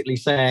basically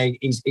saying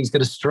he's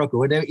going to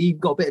struggle. And he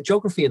got a bit of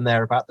geography in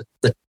there about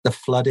the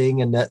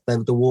flooding and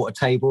the water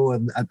table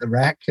and at the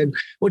wreck. And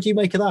what do you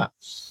make of that?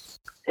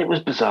 It was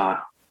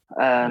bizarre.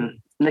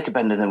 Nick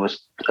Abendinen was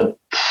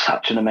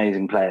such an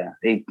amazing player.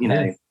 He's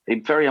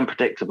very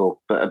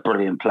unpredictable, but a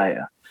brilliant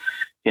player.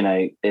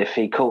 If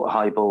he caught a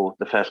high ball,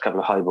 the first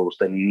couple of high balls,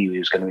 then you knew he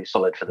was going to be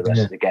solid for the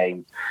rest of the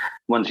game.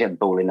 Once he had the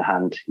ball in the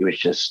hand, he was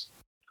just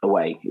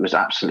away. It was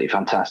absolutely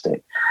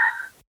fantastic,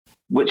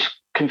 which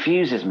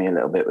confuses me a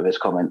little bit with his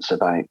comments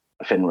about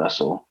Finn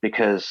Russell,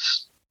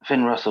 because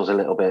Finn Russell's a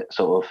little bit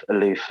sort of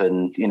aloof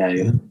and,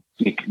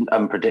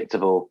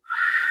 unpredictable.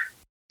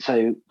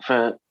 So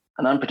for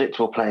an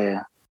unpredictable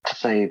player to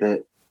say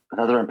that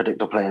another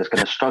unpredictable player is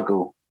going to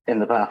struggle in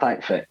the Bath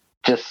outfit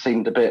just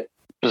seemed a bit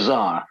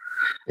bizarre.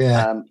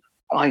 Yeah,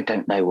 I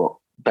don't know what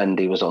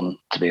Bendy was on,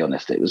 to be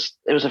honest. It was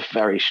a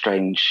very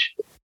strange.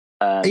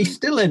 He's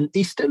still in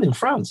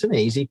France, isn't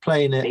he? Is he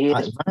playing at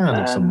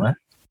Van or somewhere?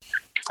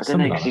 I don't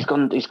know, because he's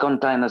gone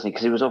down, hasn't he?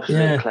 Because he was obviously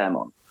at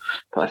Clermont,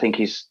 but I think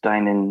he's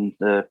down in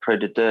the Pro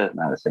de Deux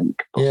now, I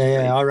think. Possibly.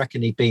 Yeah. I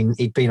reckon he'd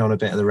been on a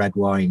bit of the red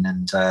wine,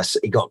 and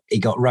he got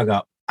rung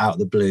up out of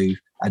the blue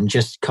and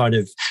just kind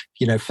of,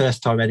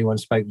 first time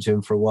anyone's spoken to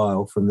him for a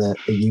while from the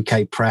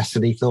UK press,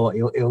 and he thought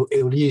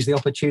he'll use the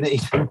opportunity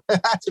to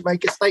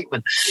make a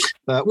statement.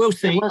 But we'll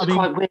see.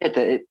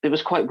 It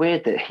was quite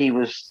weird that he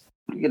was,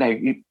 you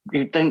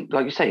don't,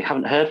 like you say, you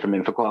haven't heard from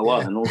him for quite a while,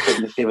 and all of a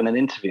sudden he's given an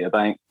interview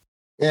about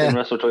Finn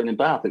Russell joining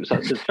Bath. It was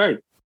very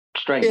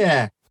strange.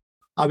 Yeah.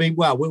 I mean,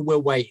 well,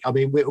 we'll wait. I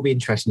mean, it'll be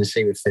interesting to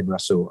see with Finn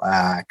Russell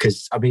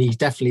because, he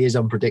definitely is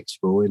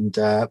unpredictable. And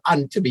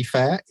to be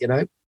fair,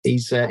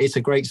 it's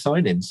a great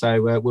signing.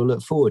 So we'll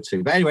look forward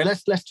to. But anyway,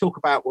 let's talk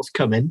about what's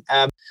coming.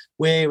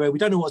 We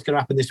don't know what's going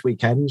to happen this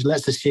weekend.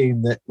 Let's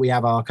assume that we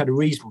have our kind of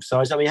reasonable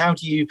size. I mean, how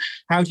do you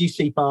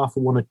see Bath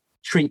want to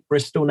treat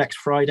Bristol next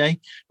Friday?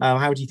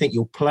 How do you think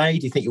you'll play?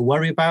 Do you think you'll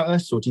worry about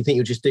us, or do you think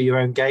you'll just do your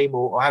own game,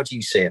 or how do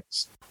you see it?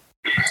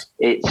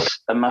 It's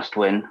a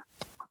must-win.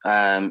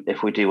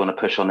 If we do want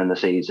to push on in the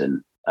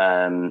season.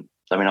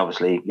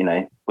 Obviously,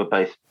 we're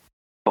both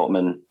bottom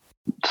and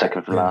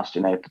second from last.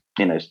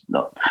 It's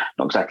not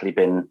exactly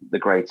been the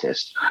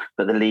greatest,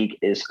 but the league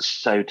is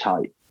so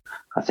tight.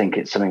 I think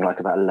it's something like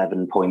about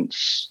 11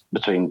 points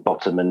between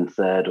bottom and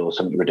third, or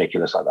something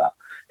ridiculous like that.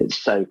 It's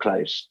so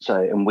close.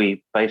 And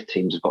both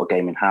teams have got a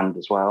game in hand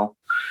as well,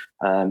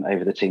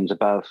 over the teams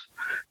above.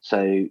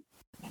 So,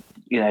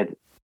 a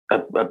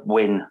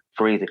win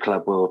for either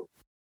club will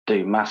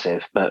do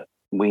massive, but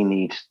we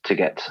need to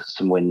get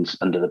some wins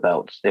under the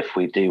belt if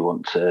we do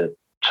want to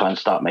try and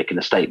start making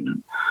a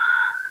statement.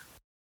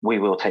 We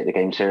will take the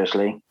game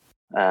seriously.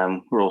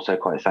 We're also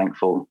quite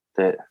thankful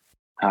that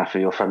half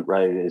of your front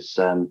row is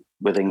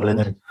with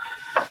England,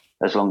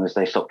 as long as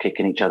they stop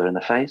kicking each other in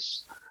the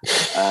face.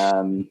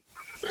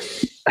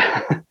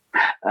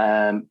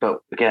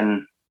 But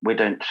again, we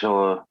don't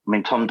sure. I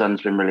mean, Tom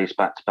Dunn's been released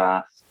back to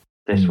Bath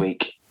this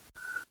week,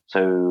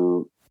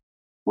 so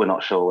we're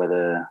not sure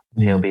whether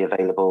he'll be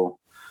available.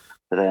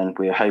 But then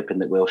we were hoping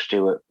that Will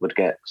Stewart would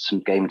get some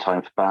game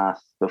time for Bath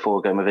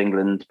before going with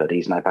England, but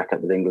he's now back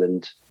up with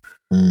England.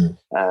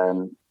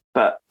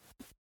 But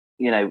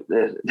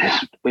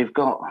we've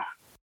got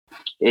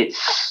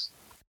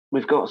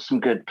some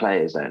good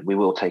players there. We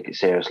will take it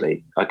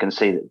seriously. I can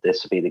see that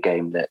this will be the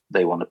game that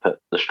they want to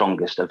put the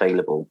strongest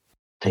available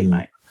team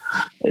out.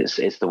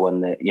 It's the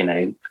one that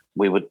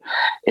we would.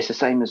 It's the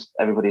same as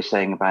everybody's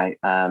saying about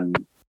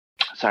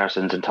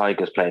Saracens and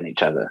Tigers playing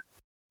each other.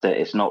 That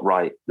it's not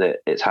right that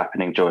it's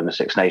happening during the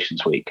Six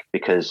Nations week,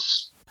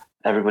 because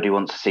everybody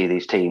wants to see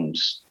these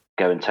teams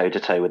going toe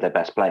to toe with their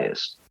best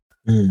players.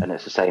 And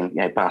it's the same,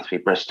 Bath v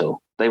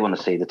Bristol. They want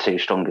to see the two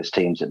strongest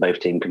teams that both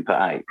teams can put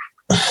out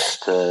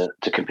to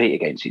compete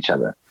against each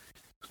other.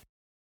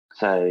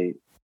 So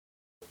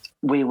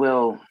we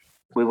will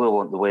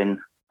want the win.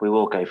 We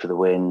will go for the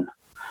win.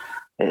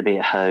 It'll be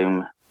at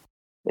home.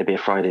 It'll be a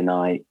Friday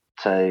night.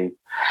 So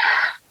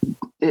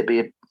it'd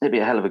be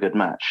a hell of a good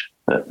match.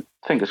 But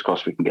fingers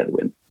crossed we can get the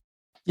win.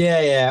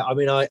 Yeah. I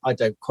mean, I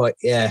don't quite.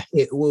 Yeah,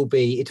 it will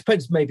be. It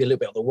depends maybe a little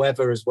bit on the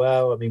weather as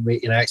well. I mean,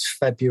 it's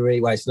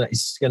February. Well,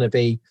 it's going to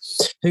be.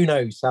 Who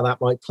knows how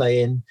that might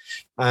play in?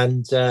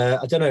 And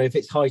I don't know if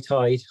it's high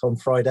tide on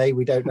Friday.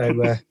 We don't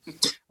know.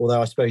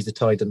 Although I suppose the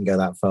tide doesn't go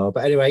that far.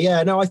 But anyway,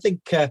 I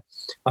think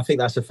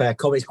that's a fair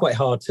comment. It's quite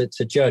hard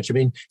to judge. I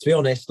mean, to be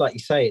honest, like you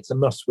say, it's a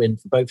must-win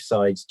for both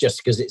sides, just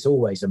because it's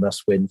always a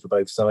must-win for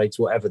both sides,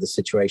 whatever the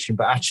situation.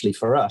 But actually,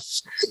 for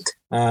us,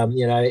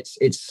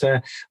 it's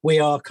we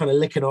are kind of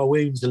licking our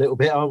wounds a little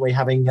bit, aren't we?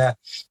 Having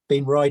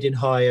been riding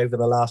high over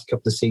the last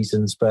couple of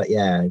seasons. But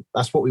yeah,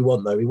 that's what we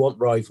want, though. We want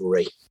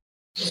rivalry.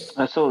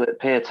 I saw that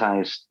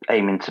Piatow's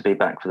aiming to be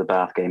back for the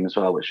Bath game as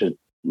well, which should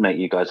make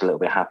you guys a little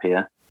bit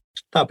happier.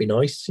 That'd be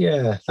nice.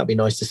 Yeah, that'd be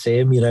nice to see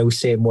him. We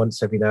see him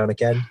once every now and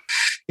again.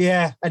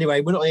 Yeah. Anyway,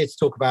 we're not here to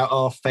talk about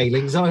our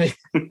failings, are we?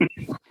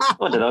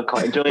 I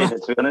quite enjoyed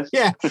it, to be honest.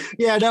 Yeah.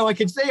 No, I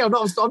can see. I'm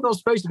not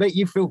supposed to make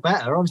you feel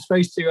better. I'm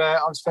supposed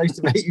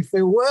to make you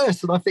feel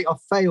worse, and I think I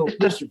failed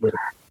miserably.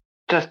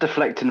 Just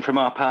deflecting from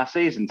our past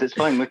seasons. It's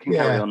fine. We can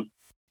carry on.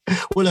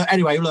 Well,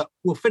 anyway,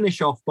 we'll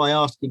finish off by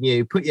asking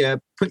you, put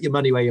your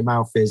money where your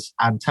mouth is,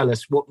 and tell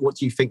us what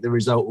do you think the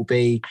result will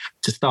be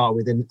to start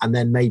with, and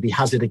then maybe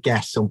hazard a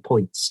guess on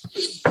points.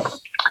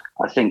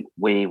 I think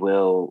we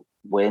will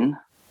win.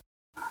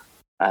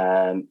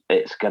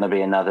 It's going to be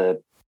another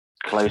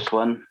close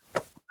one,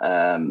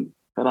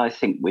 but I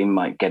think we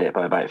might get it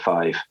by about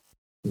 5.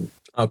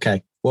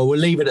 Okay, well, we'll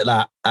leave it at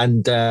that,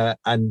 and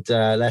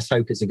let's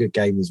hope it's a good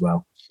game as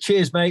well.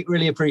 Cheers, mate.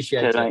 Really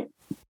appreciate it. Mate.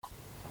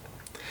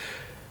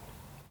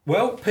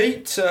 Well,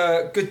 Pete,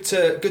 good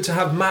to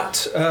have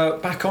Matt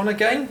back on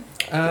again.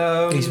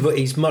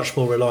 He's much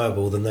more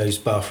reliable than those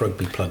Bath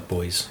Rugby plug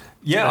boys.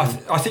 Yeah,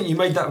 I think you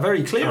made that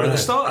very clear at the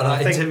start of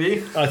that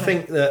interview. I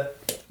think that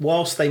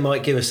whilst they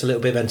might give us a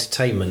little bit of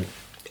entertainment,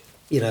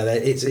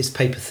 it's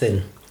paper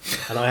thin.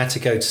 And I had to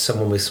go to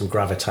someone with some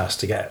gravitas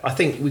to get. I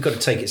think we've got to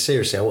take it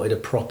seriously. I wanted a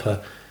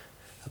proper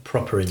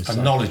insight.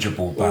 A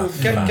knowledgeable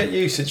Bath. Get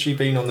you since you've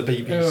been on the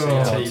BBC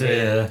TV.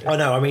 Dear. I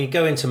know. I mean,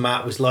 going to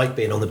Matt was like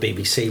being on the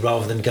BBC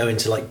rather than going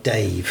to like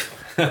Dave.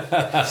 Something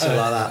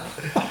like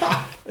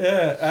that.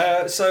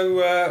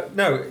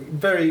 No,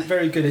 very,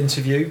 very good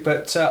interview.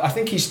 But I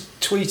think he's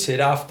tweeted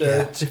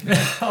after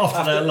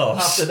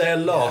After their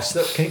loss.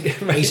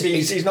 that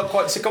maybe he's not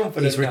quite so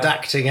confident. He's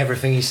redacting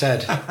everything he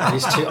said.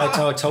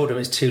 I told him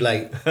it's too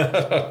late.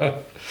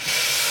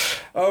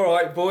 All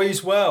right,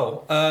 boys.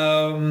 Well,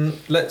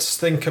 let's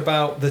think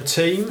about the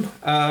team.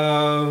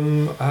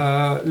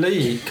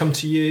 Lee, come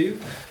to you.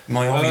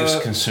 My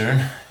obvious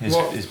concern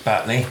is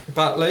Batley.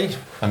 Batley.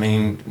 I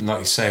mean, like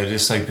you say, I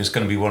just hope it's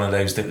going to be one of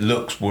those that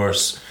looks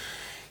worse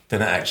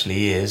than it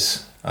actually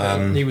is.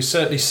 He was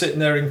certainly sitting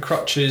there in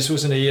crutches,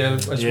 wasn't he?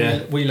 As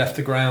we left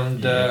the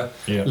ground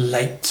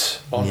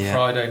late on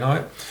Friday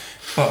night.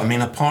 But I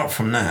mean, apart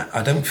from that,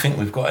 I don't think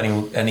we've got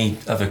any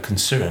other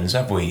concerns,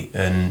 have we?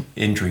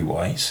 Injury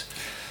wise,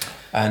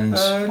 and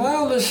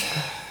there's.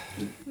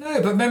 No,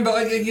 but remember,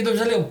 there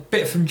was a little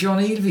bit from John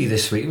Elvey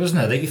this week,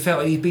 wasn't there? That you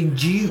felt he'd been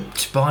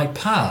duped by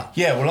Pat.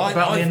 Yeah, well,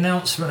 about the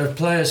announcement of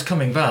players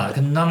coming back,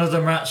 and none of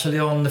them were actually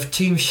on the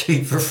team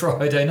sheet for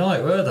Friday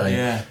night, were they?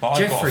 Yeah, but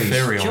I've got a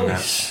theory on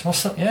that.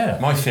 What's that? Yeah,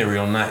 my theory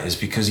on that is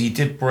because he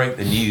did break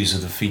the news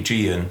of the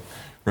Fijian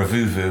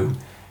Ravuvu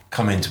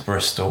come into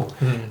Bristol,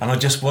 and I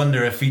just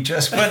wonder if he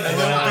just went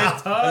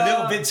a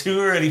little bit too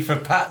early for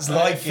Pat's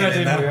liking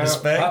in that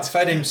respect. Pat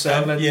fed him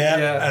some, and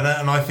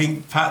I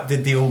think Pat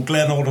did the old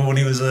Glenn Alder when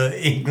he was an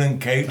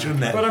England coach,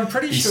 wasn't it? But I'm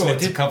pretty sure he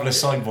slipped a couple of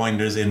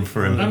sidewinders in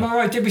for him. Am I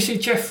right? Did we see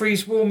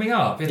Jeffries warming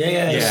up in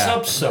the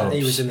sub-subs?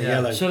 He was in the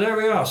yellow. So there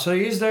we are. So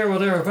he is there or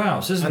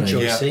thereabouts, isn't he?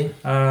 Joycey.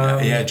 Joycey.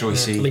 I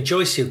mean,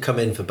 Joycey would come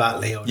in for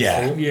Batley.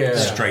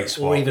 Straight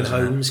swap. Or even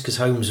Holmes, because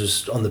Holmes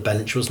was on the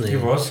bench, wasn't he?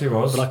 He was.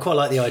 But I quite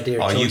like the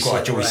idea of Joycey.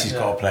 Joycey's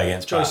got to play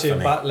against Joycey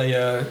and Batley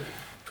are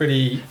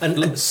pretty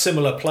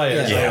similar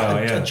players.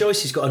 And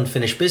Joycey's got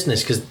unfinished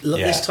business because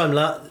this time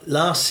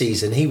last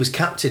season he was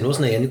captain,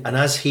 wasn't he? And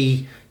as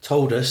he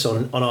told us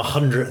on our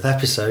 100th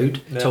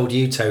episode, told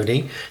you,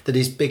 Tony, that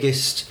his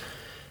biggest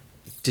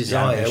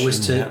desire was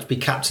to be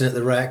captain at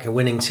the Rec, a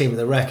winning team at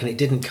the Rec, and it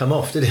didn't come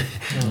off, did it?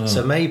 No.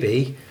 So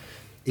maybe,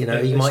 he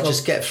might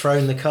just get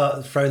thrown the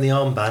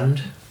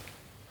armband.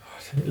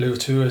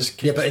 Luatua's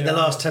but in the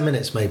last 10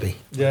 minutes, maybe.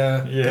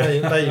 Maybe.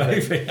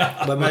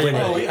 When we're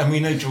winning. And we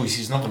know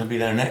Joycey's not going to be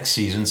there next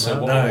season, so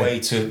what a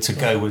way to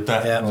go with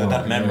that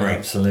that memory.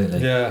 Absolutely.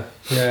 Yeah.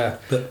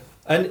 But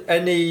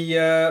any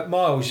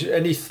Miles,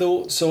 any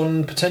thoughts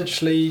on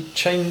potentially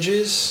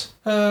changes?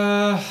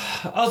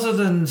 Other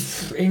than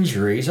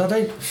injuries, I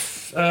don't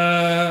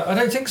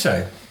think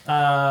so.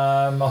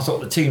 I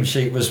thought the team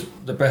sheet was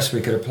the best we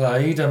could have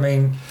played. I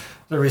mean,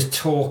 there is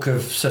talk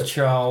of Sir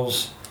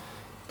Charles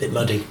bit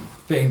muddy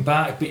being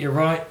back, but you're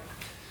right,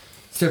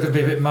 still going to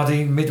be a bit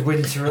muddy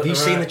midwinter. Have you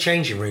seen the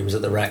changing rooms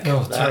at the Rec?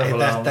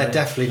 They're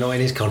definitely not in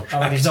his contract.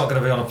 I mean, he's not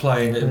going to be on a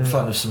plane in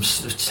front of some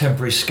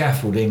temporary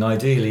scaffolding,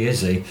 ideally,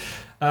 is he?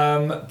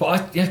 But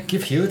I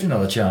give Hewitt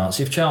another chance.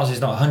 If Charles is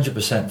not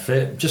 100%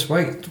 fit, just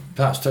wait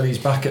perhaps till he's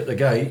back at the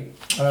gate.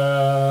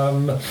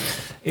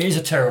 It is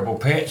a terrible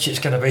pitch. It's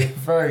going to be a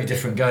very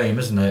different game,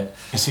 isn't it?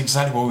 It's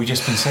exactly what we've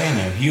just been saying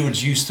now.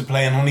 Hewitt's used to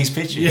playing on these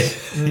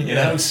pitches. You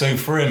know, so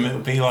for him it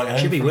would be like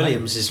Jimmy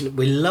Williams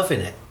we're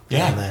loving it.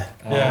 Yeah.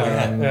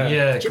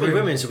 There. Jimmy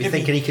Williams will be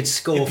thinking he could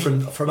score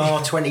from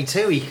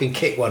R22. He can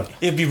kick one.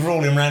 He'd be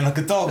rolling around like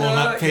a dog on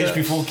that pitch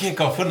before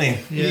kick-off, wouldn't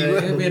he?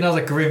 Yeah, it'll be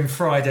another grim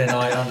Friday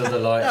night under the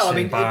lights. No, I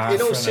mean,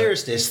 in all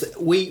seriousness,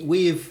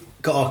 we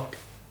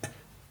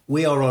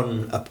are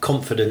on a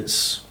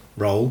confidence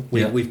roll.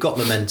 We've got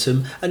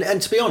momentum,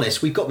 and to be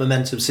honest, we've got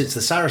momentum since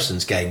the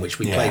Saracens game, which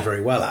we played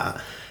very well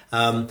at.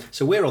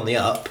 So we're on the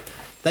up.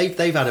 They've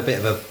had a bit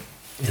of a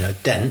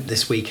dent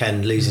this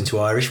weekend, losing to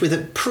Irish with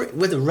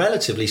a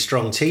relatively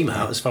strong team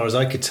out, as far as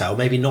I could tell.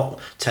 Maybe not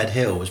Ted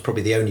Hill was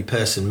probably the only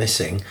person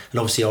missing, and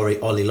obviously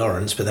Ollie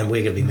Lawrence. But then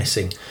we're going to be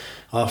missing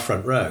our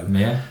front row.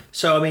 Yeah.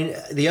 So I mean,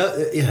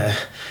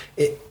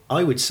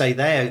 I would say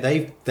they're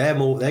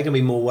going to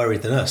be more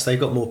worried than us. They've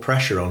got more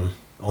pressure on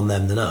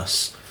them than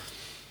us.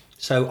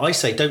 So I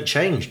say don't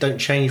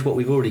change what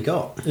we've already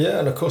got. Yeah,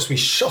 and of course we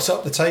shot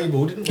up the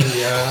table, didn't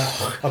we?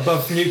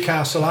 Above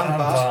Newcastle and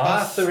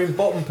Bath. Bath are in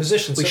bottom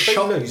position, so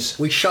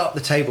we shot up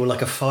the table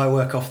like a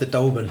firework off the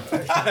dolmen.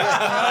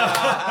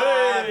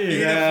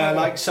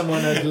 Like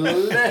someone had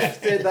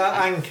lifted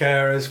that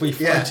anchor as we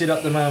floated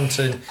up the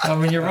mountain. I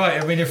mean, you're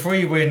right. I mean, if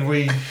we win,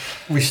 we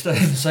stay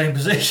in the same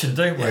position,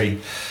 don't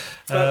we?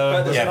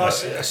 But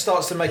it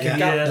starts to make a gap.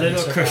 Yeah, a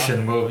little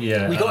cushion.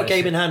 We got a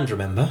game in hand,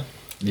 remember?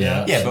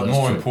 Yeah, but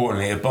more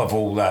importantly, above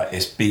all that,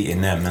 it's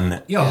beating them, isn't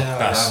it?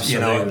 That's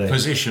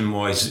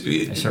position-wise,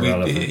 it's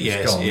irrelevant.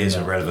 It is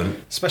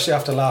irrelevant, especially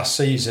after last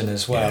season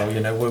as well.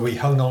 Where we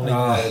hung on in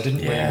there, didn't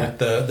we? With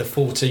the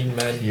 14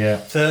 men,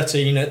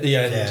 13 at the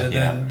end,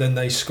 and then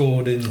they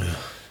scored in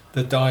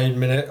the dying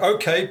minute.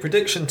 Okay,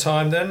 prediction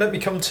time. Then let me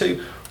come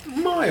to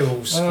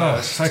Miles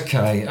first.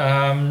 Okay.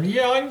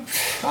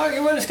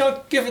 Let's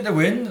go give it the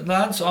win,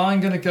 lads. I'm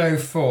going to go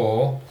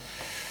for.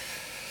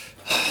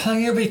 I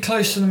think it'll be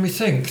closer than we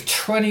think.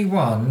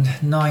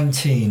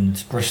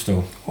 21-19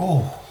 Bristol.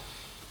 Oh.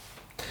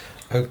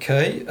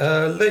 Okay,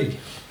 Lee.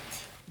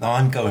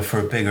 I'm going for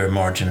a bigger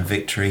margin of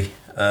victory.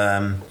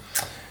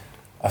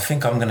 I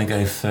think I'm going to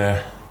go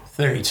for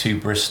 32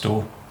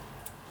 Bristol,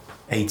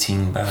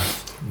 18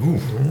 Bath.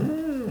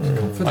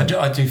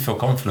 I do feel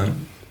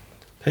confident.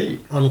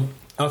 Pete.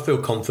 I feel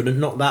confident,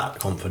 not that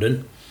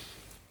confident,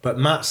 but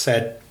Matt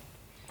said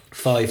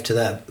 5 to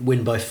them,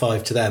 win by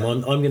 5 to them.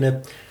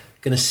 I'm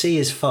gonna see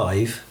his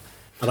 5,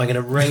 and I'm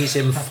gonna raise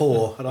him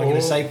 4, and I'm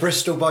gonna say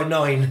Bristol by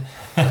 9,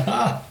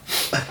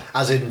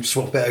 as in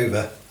swap it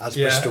over as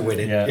Bristol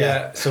winning.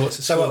 Yeah. So what's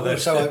the score then?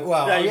 I've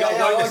got to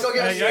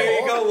get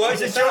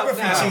It's a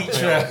geography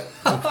teacher.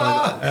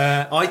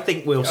 I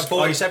think we'll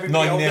Boys,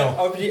 everybody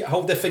 9-0.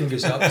 hold their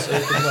fingers up so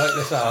we can work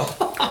this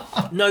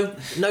out. no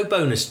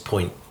bonus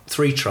point.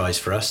 3 tries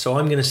for us. So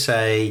I'm going to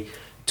say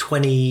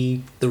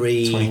 21.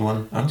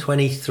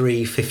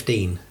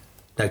 23-15.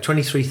 No,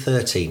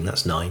 23-13.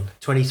 That's 9.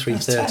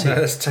 23-13.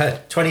 That's 10.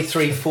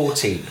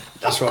 23-14.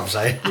 That's what I'm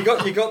saying. You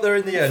got there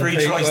in the end. 3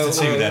 Pete. tries to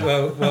 2 then.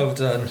 Well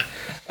done.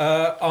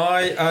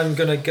 I am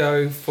going to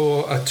go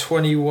for a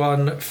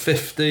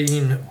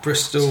 21-15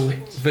 Bristol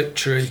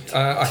victory.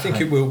 I think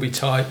it will be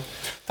tight.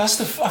 I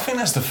think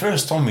that's the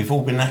first time we've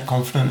all been that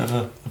confident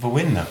of a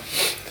win now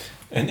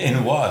in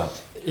a while.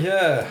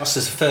 Yeah. That's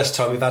the first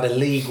time we've had a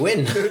league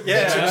win.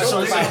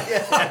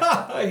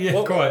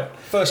 Quite.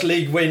 First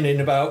league win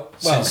in about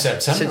Since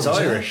September. Since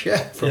wasn't it? Irish,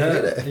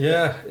 probably.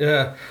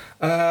 Yeah.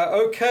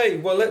 Okay,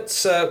 well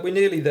let's we're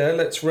nearly there.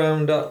 Let's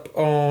round up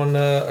on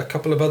a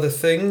couple of other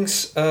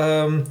things.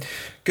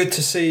 Good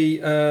to see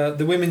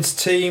the women's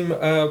team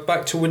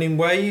back to winning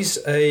ways.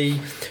 A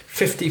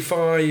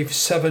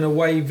 55-7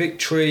 away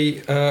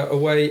victory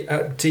away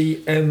at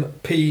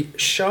DMP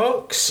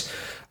Sharks.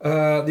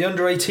 The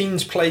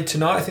under-18s played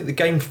tonight. I think the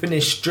game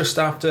finished just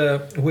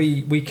after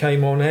we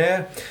came on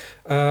air.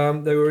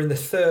 They were in the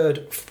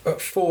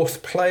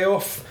fourth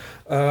playoff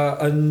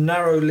and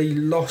narrowly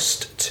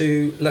lost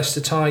to Leicester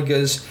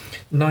Tigers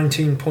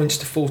 19 points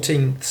to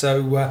 14.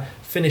 So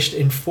finished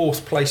in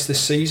 4th place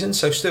this season.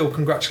 So still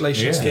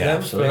congratulations to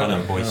them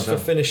for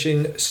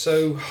finishing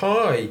so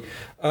high.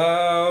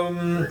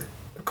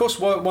 Of course,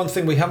 one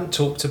thing we haven't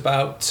talked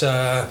about,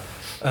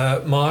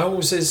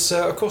 Miles, is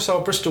of course our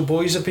Bristol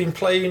boys have been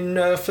playing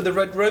for the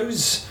Red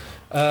Rose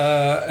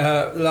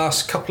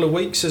last couple of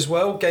weeks as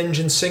well. Genge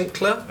and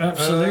Sinclair.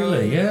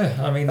 Absolutely, yeah.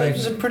 I mean, they've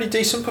some pretty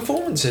decent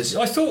performances.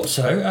 I thought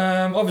so.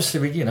 Obviously,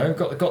 we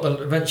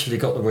eventually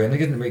got the win. They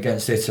didn't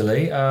against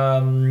Italy,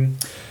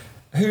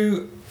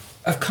 who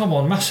have come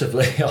on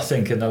massively. I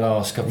think in the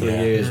last couple of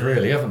years,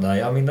 really, haven't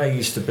they? I mean, they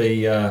used to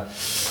be.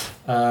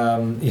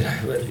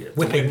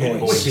 Whipping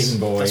boys, didn't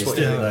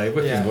they?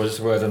 Whipping boys is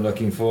the word I'm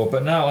looking for.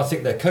 But now I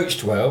think they're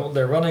coached well,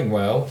 they're running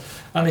well,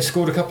 and they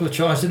scored a couple of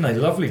tries, didn't they?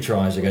 Lovely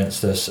tries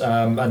against us,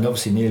 and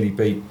obviously nearly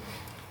beat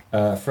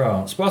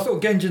France. But I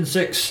thought Genge and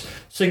Sinks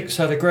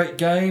had a great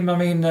game. I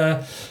mean,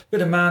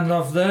 bit of man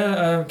love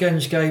there.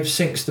 Genge gave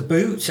Sinks the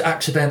boot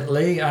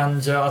accidentally,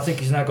 and I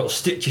think he's now got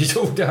stitches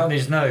all down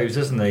his nose,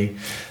 hasn't he?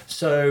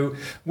 So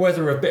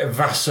whether a bit of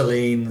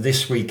Vaseline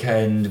this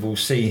weekend will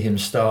see him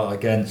start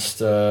against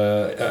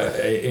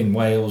in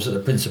Wales at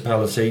the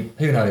Principality,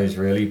 who knows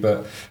really,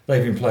 but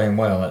they've been playing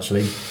well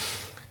actually.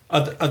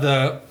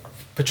 Other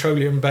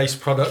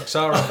petroleum-based products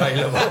are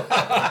available.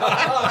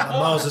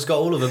 Miles has got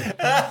all of them.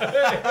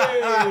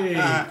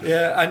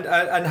 Yeah,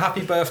 and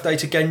happy birthday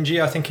to Genji.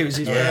 I think it was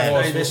his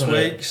birthday this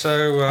week.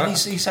 So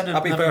he's had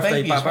happy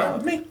birthday, Baba.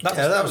 Well,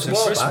 That was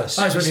Christmas.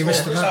 That's when he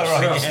missed the match.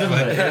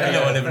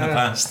 I live in the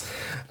past.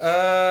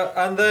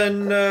 And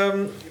then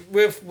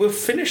we'll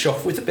finish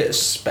off with a bit of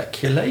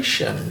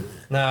speculation.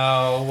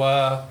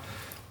 Now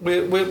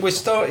we're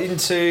starting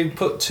to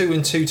put 2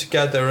 and 2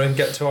 together and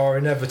get to our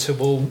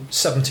inevitable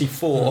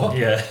 74.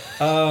 Yeah.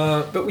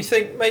 But we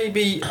think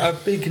maybe a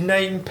big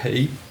name,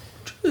 Pete,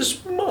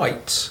 just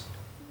might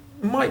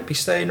be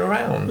staying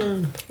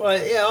around. Well,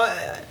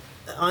 yeah,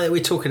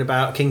 we're talking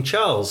about King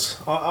Charles.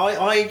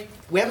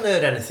 We haven't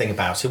heard anything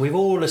about it. We've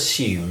all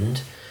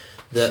assumed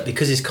that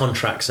because his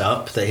contract's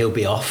up, that he'll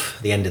be off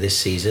at the end of this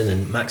season,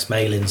 and Max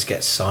Malins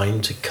gets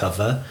signed to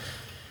cover.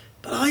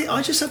 But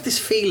I just have this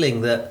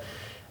feeling that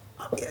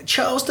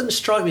Charles doesn't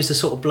strike me as the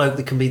sort of bloke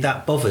that can be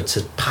that bothered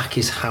to pack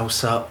his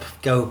house up,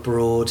 go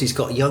abroad. He's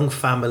got a young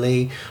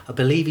family. I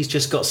believe he's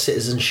just got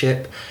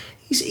citizenship.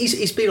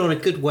 He's been on a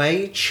good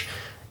wage.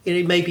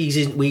 You know, maybe he's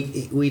in.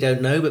 We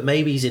don't know, but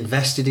maybe he's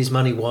invested his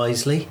money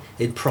wisely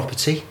in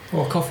property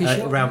or a coffee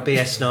shop around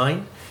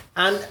BS9.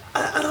 And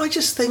I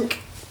just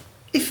think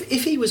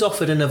if he was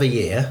offered another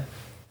year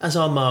as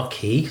our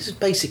marquee,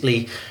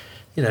 basically,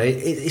 you know,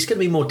 it's going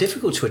to be more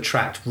difficult to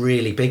attract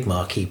really big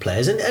marquee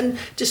players. And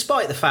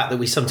despite the fact that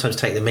we sometimes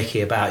take the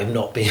mickey about him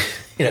not being,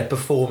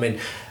 performing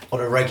on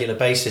a regular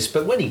basis,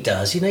 but when he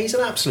does, he's an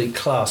absolute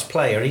class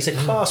player, and he's a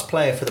class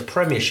player for the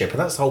Premiership, and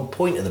that's the whole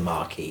point of the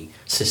marquee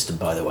system,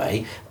 by the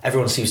way.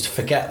 Everyone seems to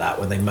forget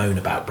that when they moan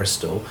about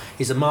Bristol.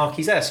 He's a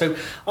marquee's there. So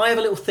I have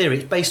a little theory.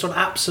 It's based on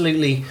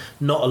absolutely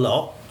not a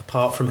lot,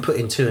 apart from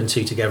putting 2 and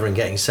 2 together and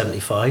getting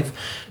 75.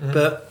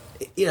 But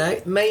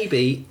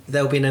maybe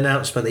there'll be an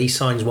announcement that he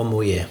signs one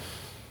more year.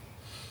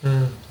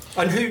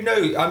 And who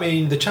knows? I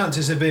mean, the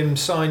chances of him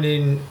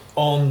signing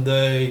on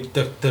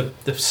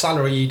the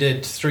salary he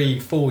did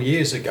 3-4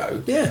 years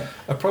ago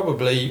are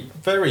probably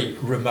very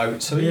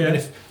remote. So even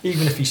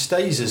if he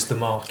stays as the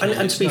market,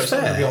 and to be it's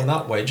not fair, going to be on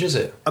that wage, is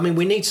it? I mean,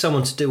 we need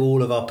someone to do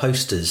all of our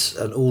posters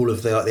and all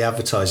of the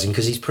advertising,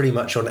 because he's pretty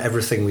much on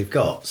everything we've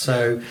got.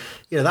 So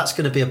that's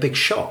going to be a big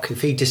shock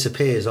if he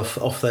disappears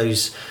off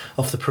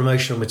the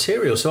promotional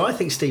material. So I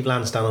think Steve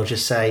Lansdown will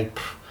just say,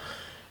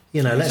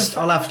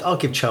 I'll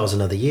give Charles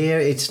another year.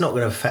 It's not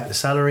going to affect the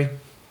salary.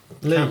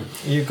 Lee,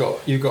 you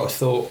got a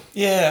thought?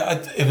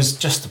 Yeah, it was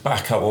just to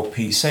back up what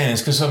Pete's saying,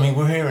 is because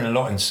we're hearing a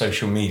lot in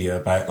social media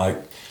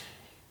about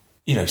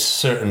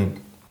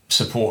certain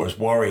supporters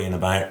worrying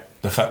about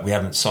the fact we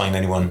haven't signed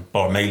anyone.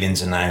 Bar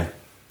Malins and now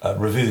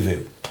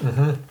Revuvu.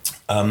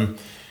 Mm-hmm.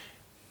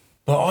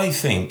 But I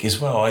think as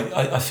well,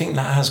 I think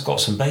that has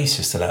got some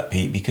basis to that,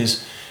 Pete,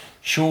 because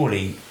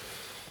surely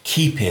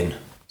keeping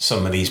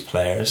some of these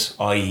players,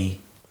 i.e.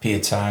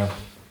 Piatau,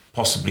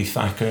 possibly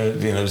Thacker,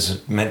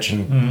 as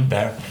mentioned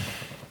there.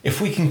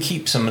 If we can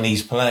keep some of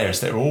these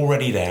players that are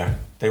already there,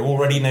 they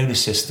already know the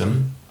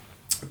system,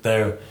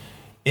 they're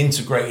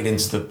integrated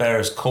into the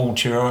Bears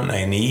culture, aren't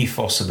they, and the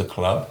ethos of the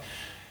club.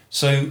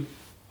 So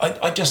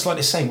I'd just like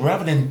to say,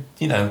 rather than,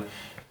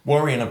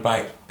 worrying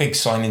about big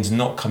signings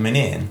not coming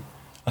in,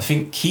 I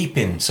think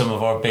keeping some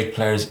of our big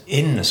players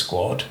in the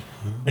squad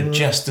are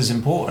just as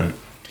important,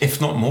 if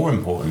not more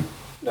important.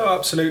 No,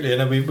 absolutely,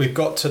 and we've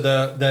got to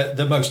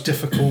the most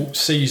difficult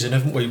season,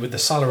 haven't we, with the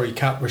salary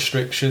cap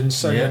restrictions.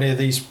 So many of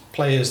these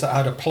players that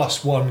had a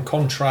 +1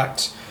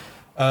 contract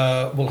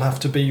will have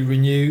to be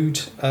renewed.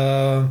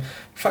 In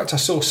fact, I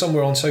saw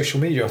somewhere on social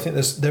media, I think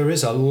there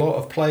is a lot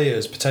of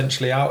players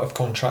potentially out of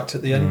contract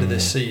at the end of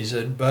this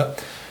season,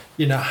 but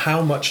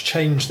how much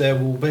change there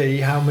will be,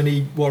 how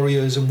many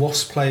Warriors and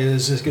Wasps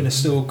players is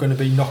still going to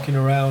be knocking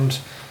around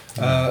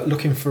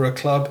looking for a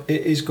club.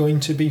 It is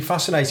going to be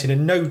fascinating,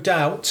 and no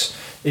doubt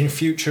in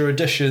future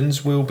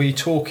editions we'll be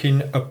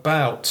talking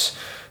about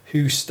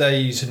who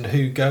stays and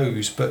who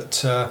goes,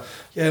 but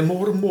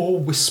more and more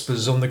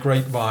whispers on the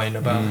grapevine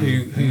about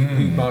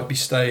who might be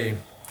staying.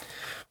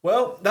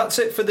 Well, that's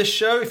it for this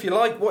show. If you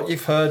like what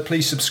you've heard,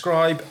 please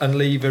subscribe and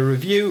leave a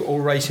review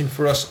or rating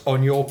for us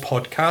on your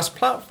podcast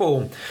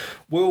platform.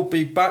 We'll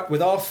be back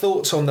with our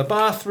thoughts on the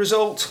Bath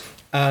result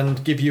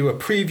and give you a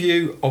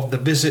preview of the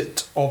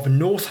visit of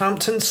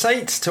Northampton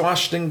Saints to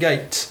Ashton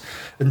Gate.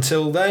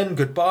 Until then,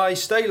 goodbye,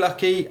 stay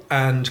lucky,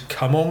 and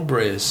come on,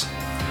 Briz.